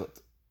ke'echad.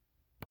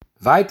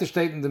 Weiter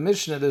steht in the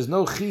Mishnah, there's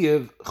no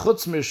chiyuv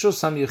chutz mirshus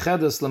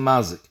hamyichedes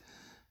lemazik.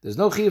 There's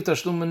no chiyuv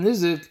tashlum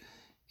nizik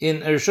in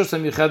rishus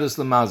hamyichedes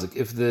lemazik.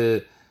 If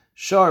the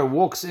shar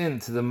walks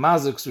into the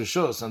mazik's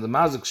rishus and the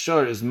mazik's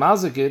shar is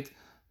mazikit,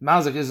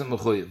 mazik isn't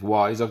mechuyev.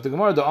 Why? Zok the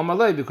Gemara, the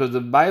Amalei, because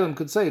the Bailam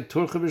could say,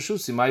 Turcha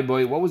b'shusi, my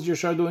boy, what was your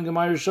shar doing in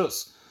my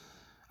rishus?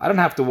 I don't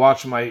have to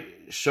watch my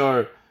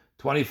shar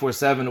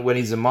 24/7 when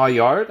he's in my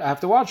yard. I have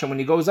to watch him when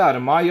he goes out.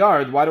 In my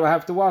yard, why do I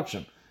have to watch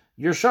him?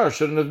 Your shar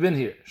shouldn't have been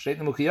here. Shteit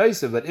Nemuchi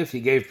Yosef, that if he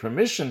gave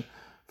permission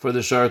for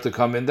the shar to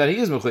come in, then he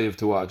is mechuyev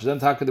to watch. Then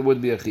taka there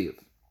would be a chiyuv.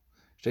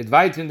 Shteit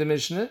weiter in the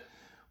Mishnah,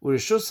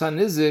 urishus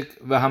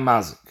hanizik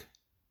v'hamazik.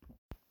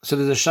 So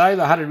there's a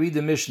shayla how to read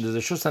the Mishnah. Does the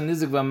shus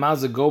hanizik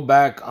v'hamazik go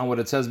back on what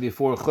it says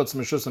before chutz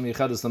mishus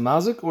hamichadus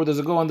l'mazik, or does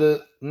it go on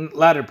the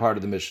latter part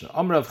of the Mishnah?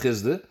 Amar Rav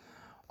Chizda,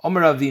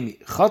 Amar Avimi,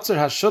 Chotzer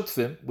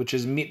HaShutfim, which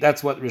is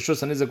that's what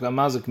Rishus HaNizik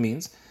VaMazik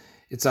means.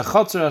 It's a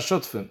Chotzer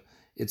HaShutfim.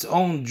 It's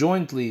owned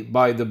jointly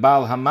by the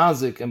Baal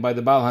HaMazik and by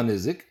the Baal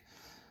HaNizik.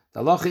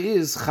 The halacha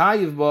is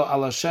Chayiv Ba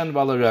Ala Shen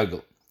Vala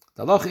Regel.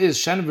 The halacha is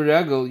Shen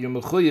V'Regel, you're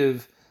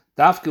Mechuyev,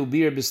 Dafke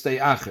Ubir B'Stei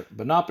Acher,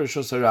 but not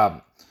Rishus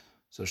HaRabim.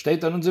 So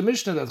steht on unser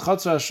Mishnah that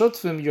Chotzer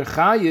HaShutfim, you're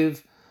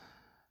Chayiv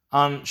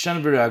on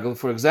Shen V'Regel.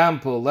 For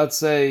example, let's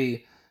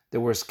say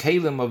there was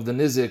Kalim of the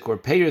Nizik or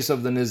Payers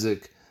of the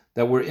Nizik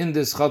that were in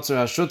this Chotzer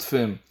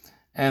HaShutfim,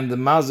 and the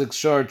Mazik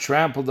Shar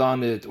trampled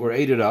on it or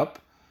ate it up.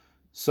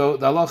 So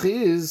the halacha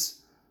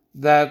is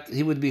that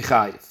he would be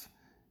chayiv.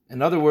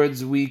 In other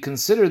words, we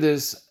consider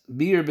this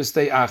bir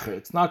b'stei acher.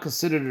 It's not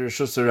considered a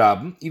Rishus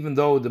HaRabim, even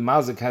though the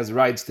Mazik has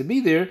rights to be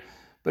there,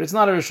 but it's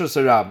not a Rishus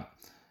HaRabim.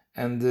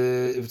 And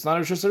if it's not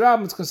a Rishus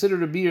HaRabim, it's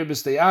considered a bir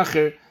b'stei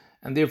acher,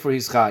 and therefore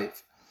he's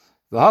chayiv.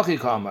 V'hachi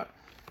kamar.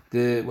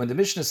 When the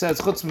Mishnah says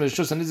chutz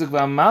m'Rishus HaNizik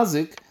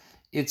v'Hamazik,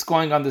 it's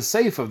going on the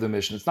safe of the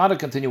Mishnah. It's not a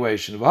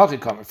continuation.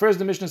 First,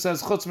 the Mishnah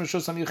says, Chutz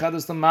Meshus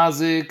HaMichadus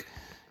L'Mazik,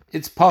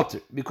 it's potter,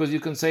 because you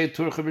can say,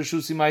 Turcha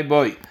B'Shusi, my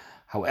boy.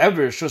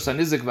 However, Shus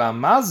HaNizik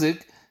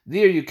VaMazik,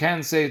 there you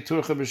can say,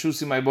 Turcha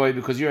B'Shusi, my boy,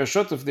 because you're a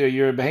shutuf there,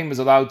 your behem is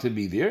allowed to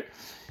be there.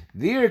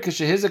 There,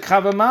 Kishehizik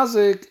Chava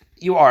Mazik,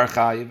 you are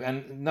chayiv.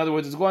 And in other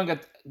words,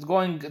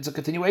 it's a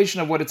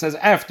continuation of what it says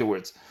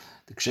afterwards.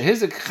 The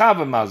Kishehizik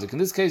Chava Mazik, in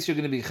this case, you're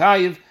going to be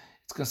chayiv,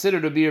 it's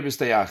considered a bir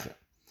b'stei acher.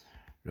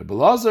 Rebbe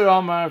Lazar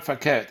Amar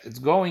Faket. It's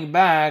going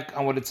back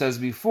on what it says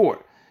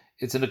before.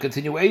 It's in a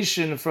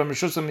continuation from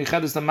Rishus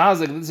HaMichadus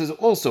L'Mazik. This is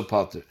also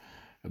Potter.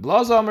 Rebbe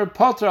Lazar Amar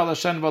Potter al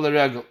Hashem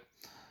V'Aregel.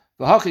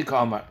 V'Hachi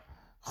Kamar.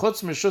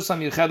 Chutz Rishus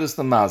HaMichadus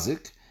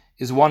L'Mazik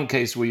is one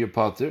case where you're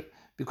Potter,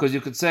 because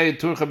you could say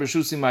Turcha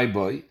B'Shusi my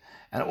boy,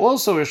 and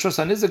also Rishus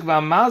HaNizik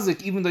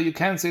VaMazik, even though you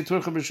can't say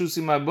Turcha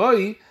B'Shusi my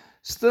boy,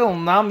 still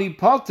Nami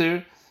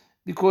Potter,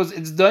 because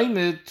it's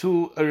daimid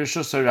to a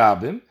Rishus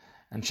HaRabim,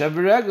 and Shev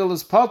Regel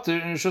is potter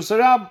in Rishus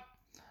HaRabim.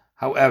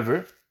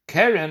 However,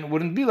 Karen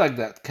wouldn't be like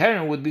that.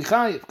 Karen would be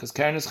chayiv, because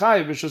Karen is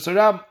chayiv Rishus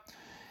HaRabim.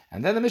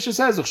 And then the Mishnah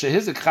says,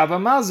 Shehizik Chava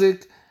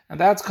Mazik, and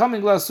that's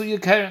coming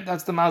Lasuya Karen.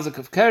 That's the Mazik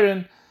of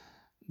Karen.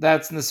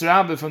 That's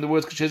Nisrabe from the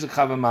words Shehizik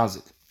Chava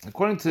Mazik.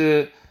 According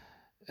to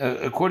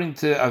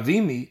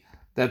Avimi,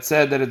 that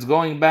said that it's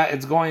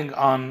going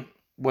on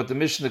what the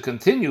Mishnah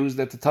continues,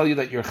 that to tell you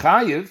that you're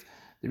chayiv,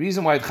 the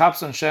reason why it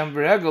chaps on Shem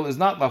Regel is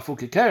not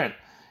Lafuki Karen.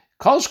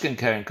 Kolshkin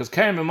Karen, because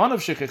Karen Mimanav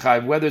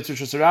Shechayiv, whether it's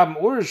Rishus HaRabim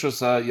or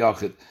Rishus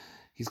HaYachid,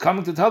 he's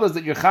coming to tell us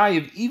that you're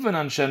chayiv even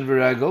on Shen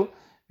V'Regel,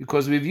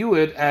 because we view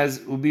it as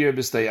Ubir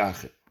B'Stei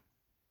Acher.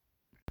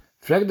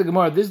 Frag the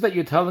Gemara, this that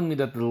you're telling me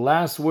that the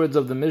last words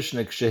of the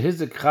Mishnah,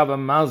 Shehizik Chava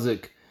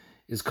Mazik,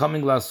 is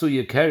coming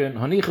Lasuya Karen,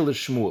 Hanichel is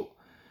Shmuel.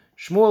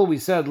 Shmuel, we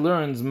said,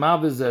 learns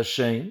Mav is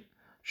Hashem,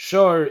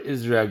 Shor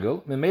is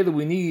Regel. Maybe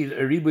we need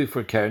a ribui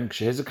for Karen.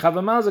 Shehizik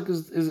Chava Mazik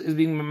is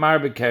being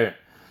Marbe Karen.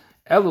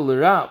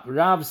 Elul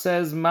Rav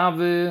says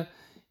Mave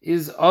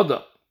is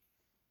Oda.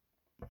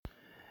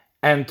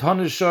 And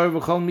Tonish Shor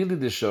v'chol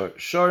Milid Shor.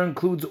 Shor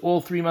includes all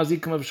three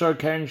mazikim of Shor,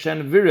 Karen,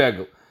 Shen,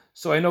 Viregel.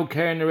 So I know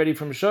Karen already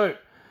from Shor.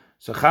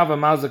 So Chava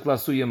Mazik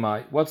Lasu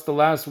Yamai. What's the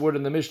last word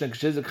in the Mishnah?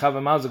 Kshehizik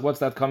Chava Mazik. What's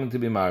that coming to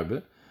be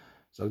Marbe?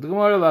 So the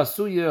Gemara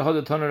Lasuya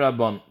Hodaton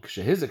Rabban.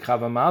 Kshehizik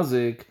Chava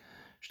Mazik.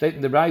 State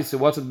in the Brayse,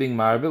 what's it being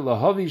Marbe?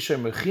 Lahavi Sher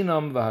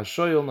Mechinam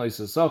v'Hashoyel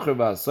Noisasocher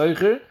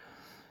v'Hasoicher.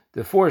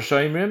 The four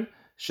Shoimrim.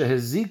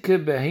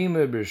 Shehezike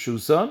behema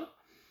b'shusan,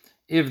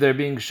 if they're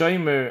being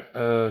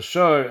shomer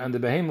shor and the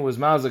behema was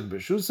mazik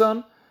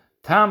b'shusan,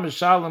 tam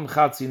mishalem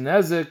chatzi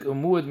nezek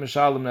umuad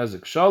mishalem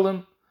nezek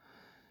shalom,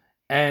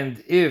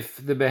 and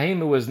if the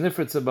behema was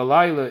nifritza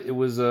balayla, it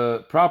was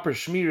a proper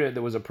shmira,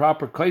 there was a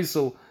proper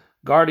kaisel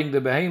guarding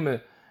the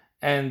behema,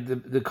 and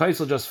the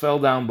kaisel just fell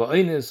down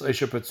ba'onis,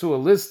 oisher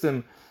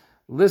patzua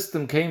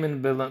listim came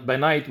in by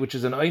night, which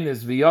is an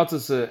oinis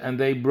v'yatzasa, and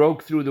they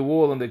broke through the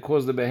wall and they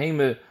caused the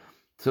behema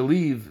to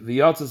leave the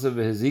yatzas of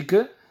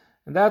hezika.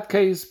 In that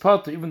case,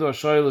 potter, even though a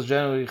shoyl is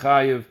generally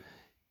chayiv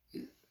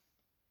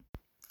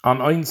on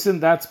oinsin,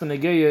 that's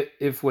benegeya.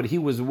 If what he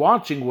was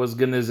watching was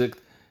genizik,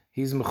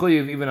 he's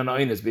mechuyev even on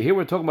oinis. But here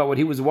we're talking about what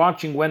he was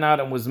watching went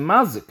out and was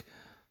mazik.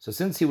 So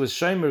since he was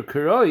shomer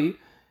kuroi,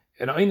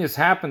 and oinis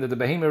happened that the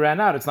behemoth ran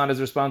out, it's not his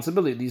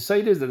responsibility. The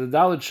side is that the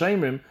dalit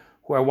shomrim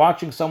who are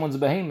watching someone's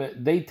behemoth,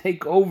 they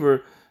take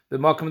over the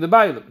makom of the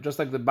bailim, just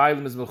like the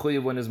bailim is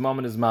mechuyev when his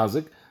mom is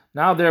mazik.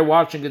 Now they're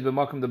watching it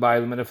b'makom the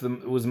bailim, and if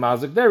it was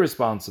mazik, they're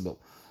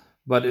responsible.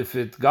 But if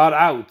it got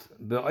out,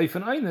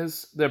 be'oifen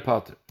einis, they're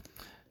potter.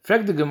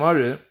 Frag the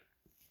Gemara,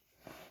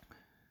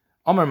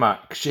 Omer Mar,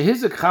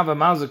 Kshehizik Chava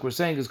Mazik, we're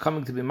saying, is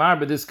coming to be Mar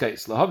by this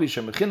case. Lahavi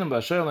Shemechinim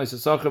Ba'asher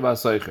Noisasacher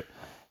Ba'asaycher.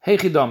 Hey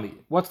Chidami,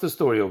 what's the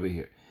story over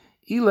here?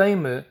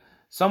 Ileime,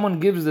 someone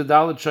gives the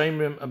Dalet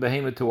Shemrim a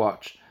behemoth to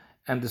watch.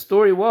 And the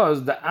story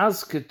was, the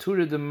Azke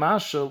Tura de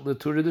Mashal, the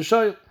Tura de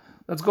Shoyl.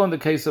 Let's go in the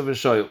case of a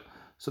Shoyl.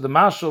 So the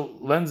Mashal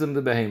lends him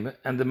the behemoth,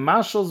 and the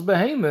Mashal's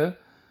behemoth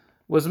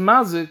was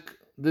Mazik,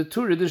 the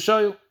Tura de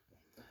Shoyl.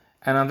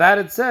 And on that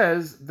it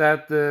says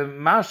that the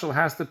Mashal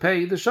has to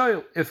pay the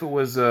Shoyl. If it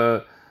was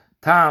a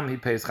Tam, he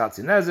pays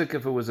Chatzi Nezek.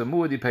 If it was a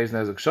Muad, he pays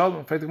Nezek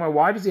Shalom.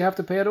 Why does he have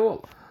to pay at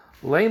all?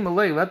 Lei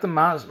Malay, let the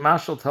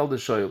Mashal tell the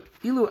Shoyl.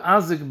 Ilu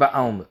Azik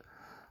Ba'alma.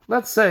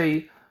 Let's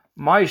say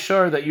my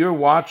shar that you're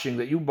watching,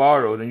 that you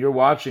borrowed and you're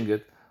watching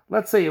it,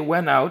 let's say it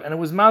went out and it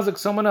was Mazik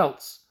someone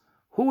else.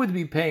 Who would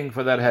be paying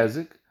for that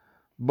Hezek?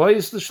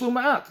 Boyis the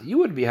Shlumaat. You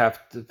would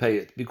have to pay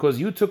it because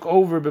you took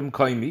over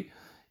B'mkoimi.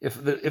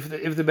 If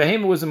the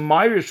behemoth was in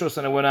my rishus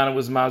and it went out and it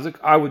was Mazik,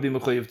 I would be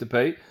mechayiv to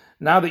pay.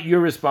 Now that you're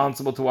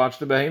responsible to watch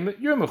the behemoth,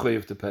 you're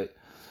mechayiv to pay.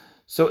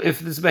 So if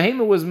this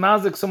behemoth was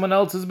Mazik, someone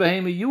else's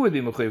behemoth, you would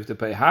be mechayiv to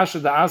pay.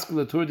 Hasha da ask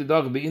l'tur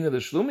didach be'ina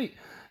l'shlumi.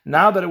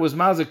 Now that it was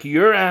Mazik,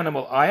 your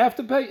animal, I have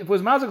to pay. If it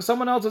was Mazik,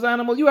 someone else's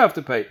animal, you have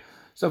to pay.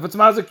 So if it's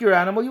Mazik, your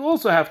animal, you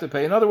also have to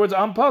pay. In other words,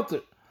 I'm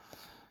potter.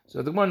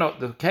 So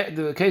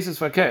the case is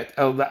faket.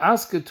 El the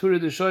aske tura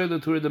de shoyel the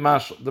tura de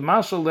mashal. The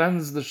mashal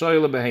lends the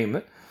shoyel a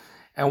behemoth,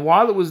 and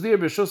while it was there,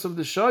 b'shus of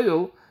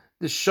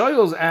the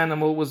shoyel's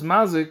animal was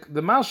Mazik,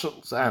 the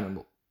mashal's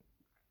animal.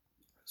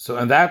 So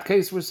in that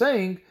case, we're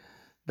saying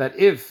that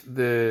if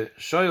the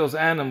shoyel's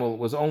animal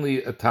was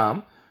only a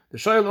tam, the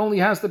shoyel only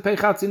has to pay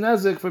chatzi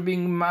nezek for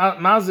being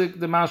Mazik,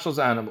 the mashal's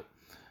animal.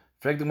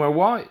 Frag the more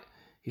why?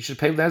 He should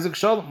pay nezek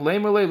shalom.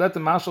 Leimerle, let the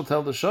mashal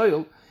tell the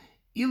shoyel,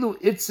 ilu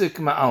itzik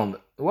ma'alma.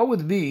 What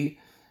would be,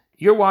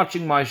 you're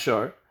watching my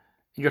shar, and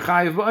you're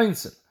chayiv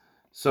ba'insin.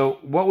 So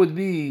what would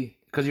be,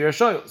 because you're a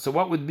shoyel, so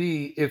what would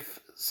be if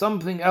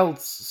something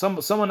else,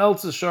 someone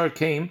else's shar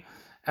came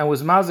and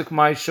was mazik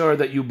my shar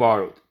that you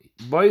borrowed?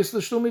 Boyis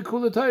l'shlumi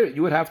kula tayr.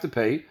 You would have to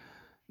pay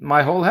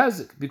my whole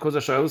hezek, because a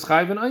shoyel is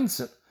chayiv and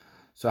einsin.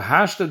 So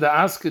hashta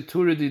da aske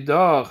tura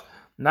didach,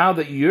 now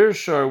that your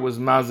shar was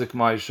mazik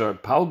my shar,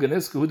 pal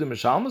ganiska huda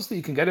mishalmas,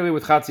 you can get away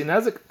with chatzi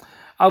nezik.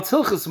 Al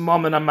tilchas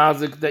mammon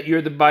amazik, that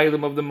you're the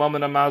bailim of the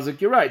mammon amazik.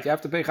 You're right, you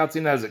have to pay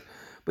chatzi nezik.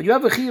 But you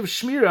have a chi of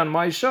shmir on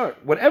my shar.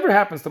 Whatever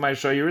happens to my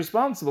shar, you're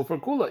responsible for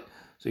kulay.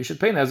 So you should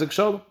pay nezik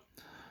shalom.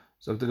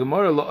 So the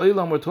Gemara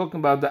la'olam, we're talking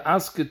about the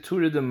aske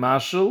tura de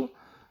mashal,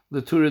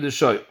 the tura de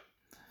shoyel.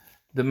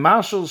 The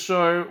mashal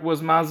shar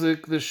was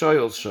mazik the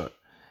shoyel's shar,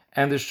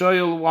 and the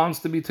shoyel wants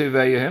to be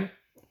teveyahim.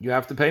 You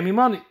have to pay me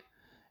money.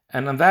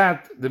 And on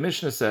that, the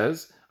Mishnah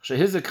says,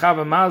 shehizek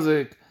chava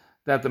mazik,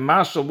 that the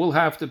mashal will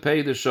have to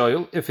pay the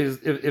shoyel. If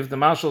the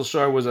mashal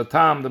shar was a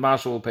tam, the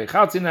mashal will pay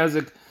chatzi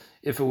nezik.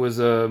 If it was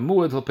a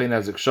muad, he'll pay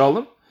nezik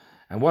shalom.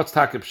 And what's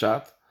takib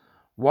shat?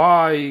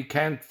 Why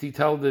can't he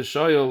tell the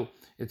shoyel,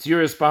 it's your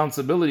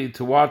responsibility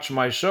to watch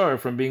my shar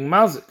from being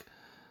mazik?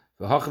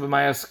 The shoyel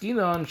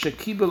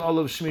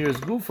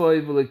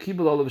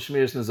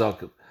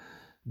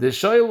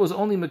was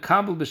only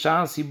mekabel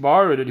b'shas, he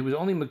borrowed it. He was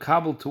only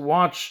mekabel to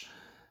watch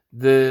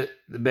the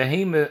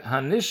behemoth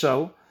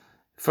hanishal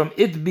from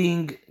it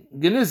being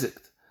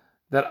genizikt,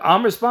 that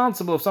I'm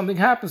responsible if something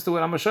happens to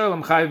it. I'm a shoyel,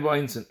 I'm chayiv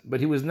b'einsin. But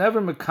he was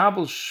never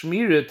mekabel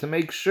shmira to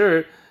make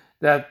sure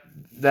that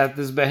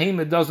this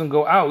behemoth doesn't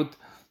go out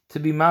to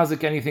be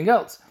mazik anything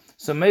else.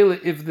 So mele,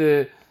 if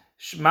the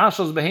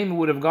mashal's behemoth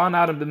would have gone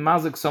out and been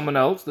mazik someone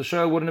else, the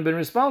shoyel wouldn't have been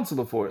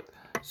responsible for it.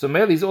 So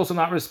mele, he's also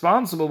not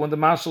responsible when the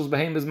mashal's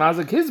behemoth is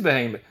mazik his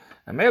behemoth.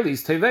 And mele,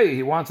 he's tevei,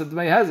 he wants it to be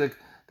hezek,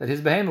 that his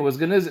behemoth was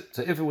genizik.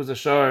 So if it was a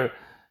shor,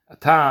 a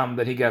tam,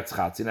 that he gets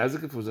chatzi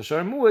nezik. If it was a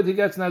shor muad, he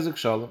gets nezik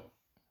shalom.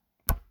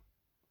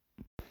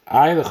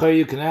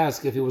 You can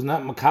ask, if he was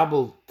not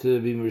makabel to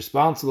be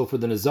responsible for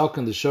the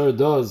nezaken the shor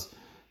does,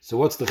 so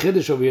what's the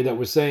chiddush over here that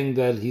we're saying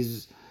that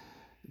he's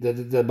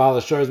the Baal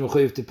Shor is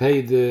mechuyev to pay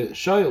the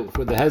shoyel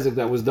for the hezek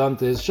that was done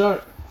to his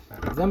shor?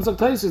 There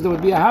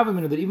would be a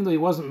havamina that even though he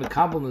wasn't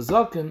mekabel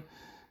nezaken,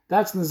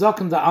 that's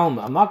nezaken da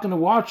alma. I'm not going to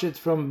watch it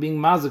from being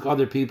mazik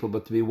other people,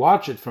 but to be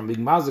watch it from being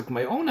mazik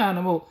my own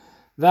animal,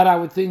 that I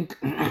would think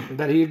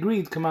that he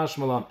agreed kamash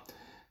malam.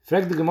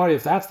 Frag the Gemara,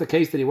 if that's the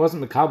case that he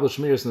wasn't mekabel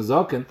shmiras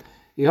nezaken,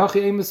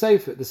 yihachi aim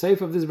sefer. The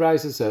sefer of this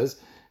brayso says,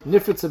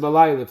 nifritz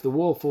balayil, if the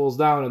wall falls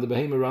down and the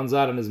behemoth runs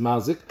out and is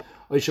mazik,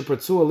 or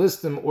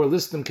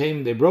listim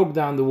came, they broke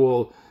down the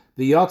wall,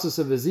 the yatzis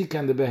of Ezika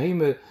and the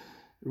behemoth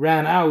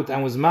ran out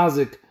and was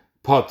mazik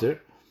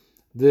potter.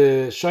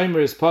 The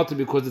shomer is potter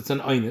because it's an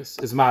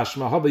oinus, is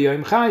mashma, haba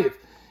yoim chayiv.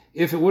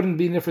 If it wouldn't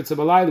be nifritz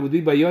balayil, it would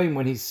be by yoim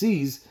when he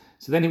sees,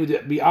 so then he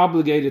would be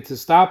obligated to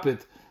stop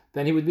it,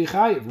 then he would be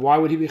chayiv. Why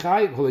would he be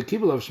chayiv?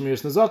 Holekibel of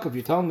shmiras nazak. If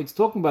you're telling me it's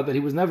talking about that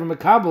he was never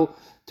makabel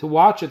to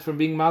watch it from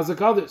being mazik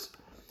others.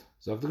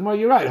 So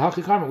you're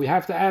right. We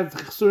have to add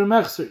chsur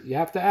mechsur. You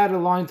have to add a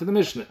line to the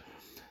Mishnah.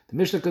 The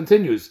Mishnah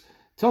continues.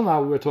 Till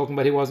now we were talking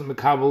about he wasn't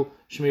Mekabel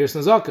Shmiras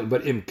Nazakav,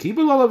 but Im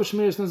Kibel Olav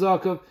Shmiras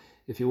Nazakav,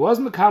 if he was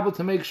Mekabel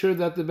to make sure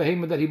that the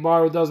behemoth that he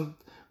borrowed doesn't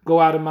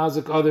go out and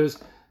mazik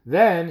others,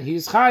 then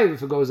he's chayiv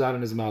if it goes out in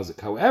his mazik.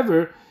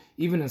 However,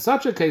 even in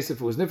such a case, if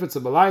it was nifritz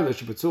a balayla,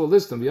 shepetzu a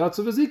listum,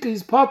 v'yatzav azika,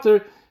 he's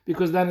potter,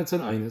 because then it's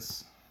an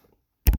einus.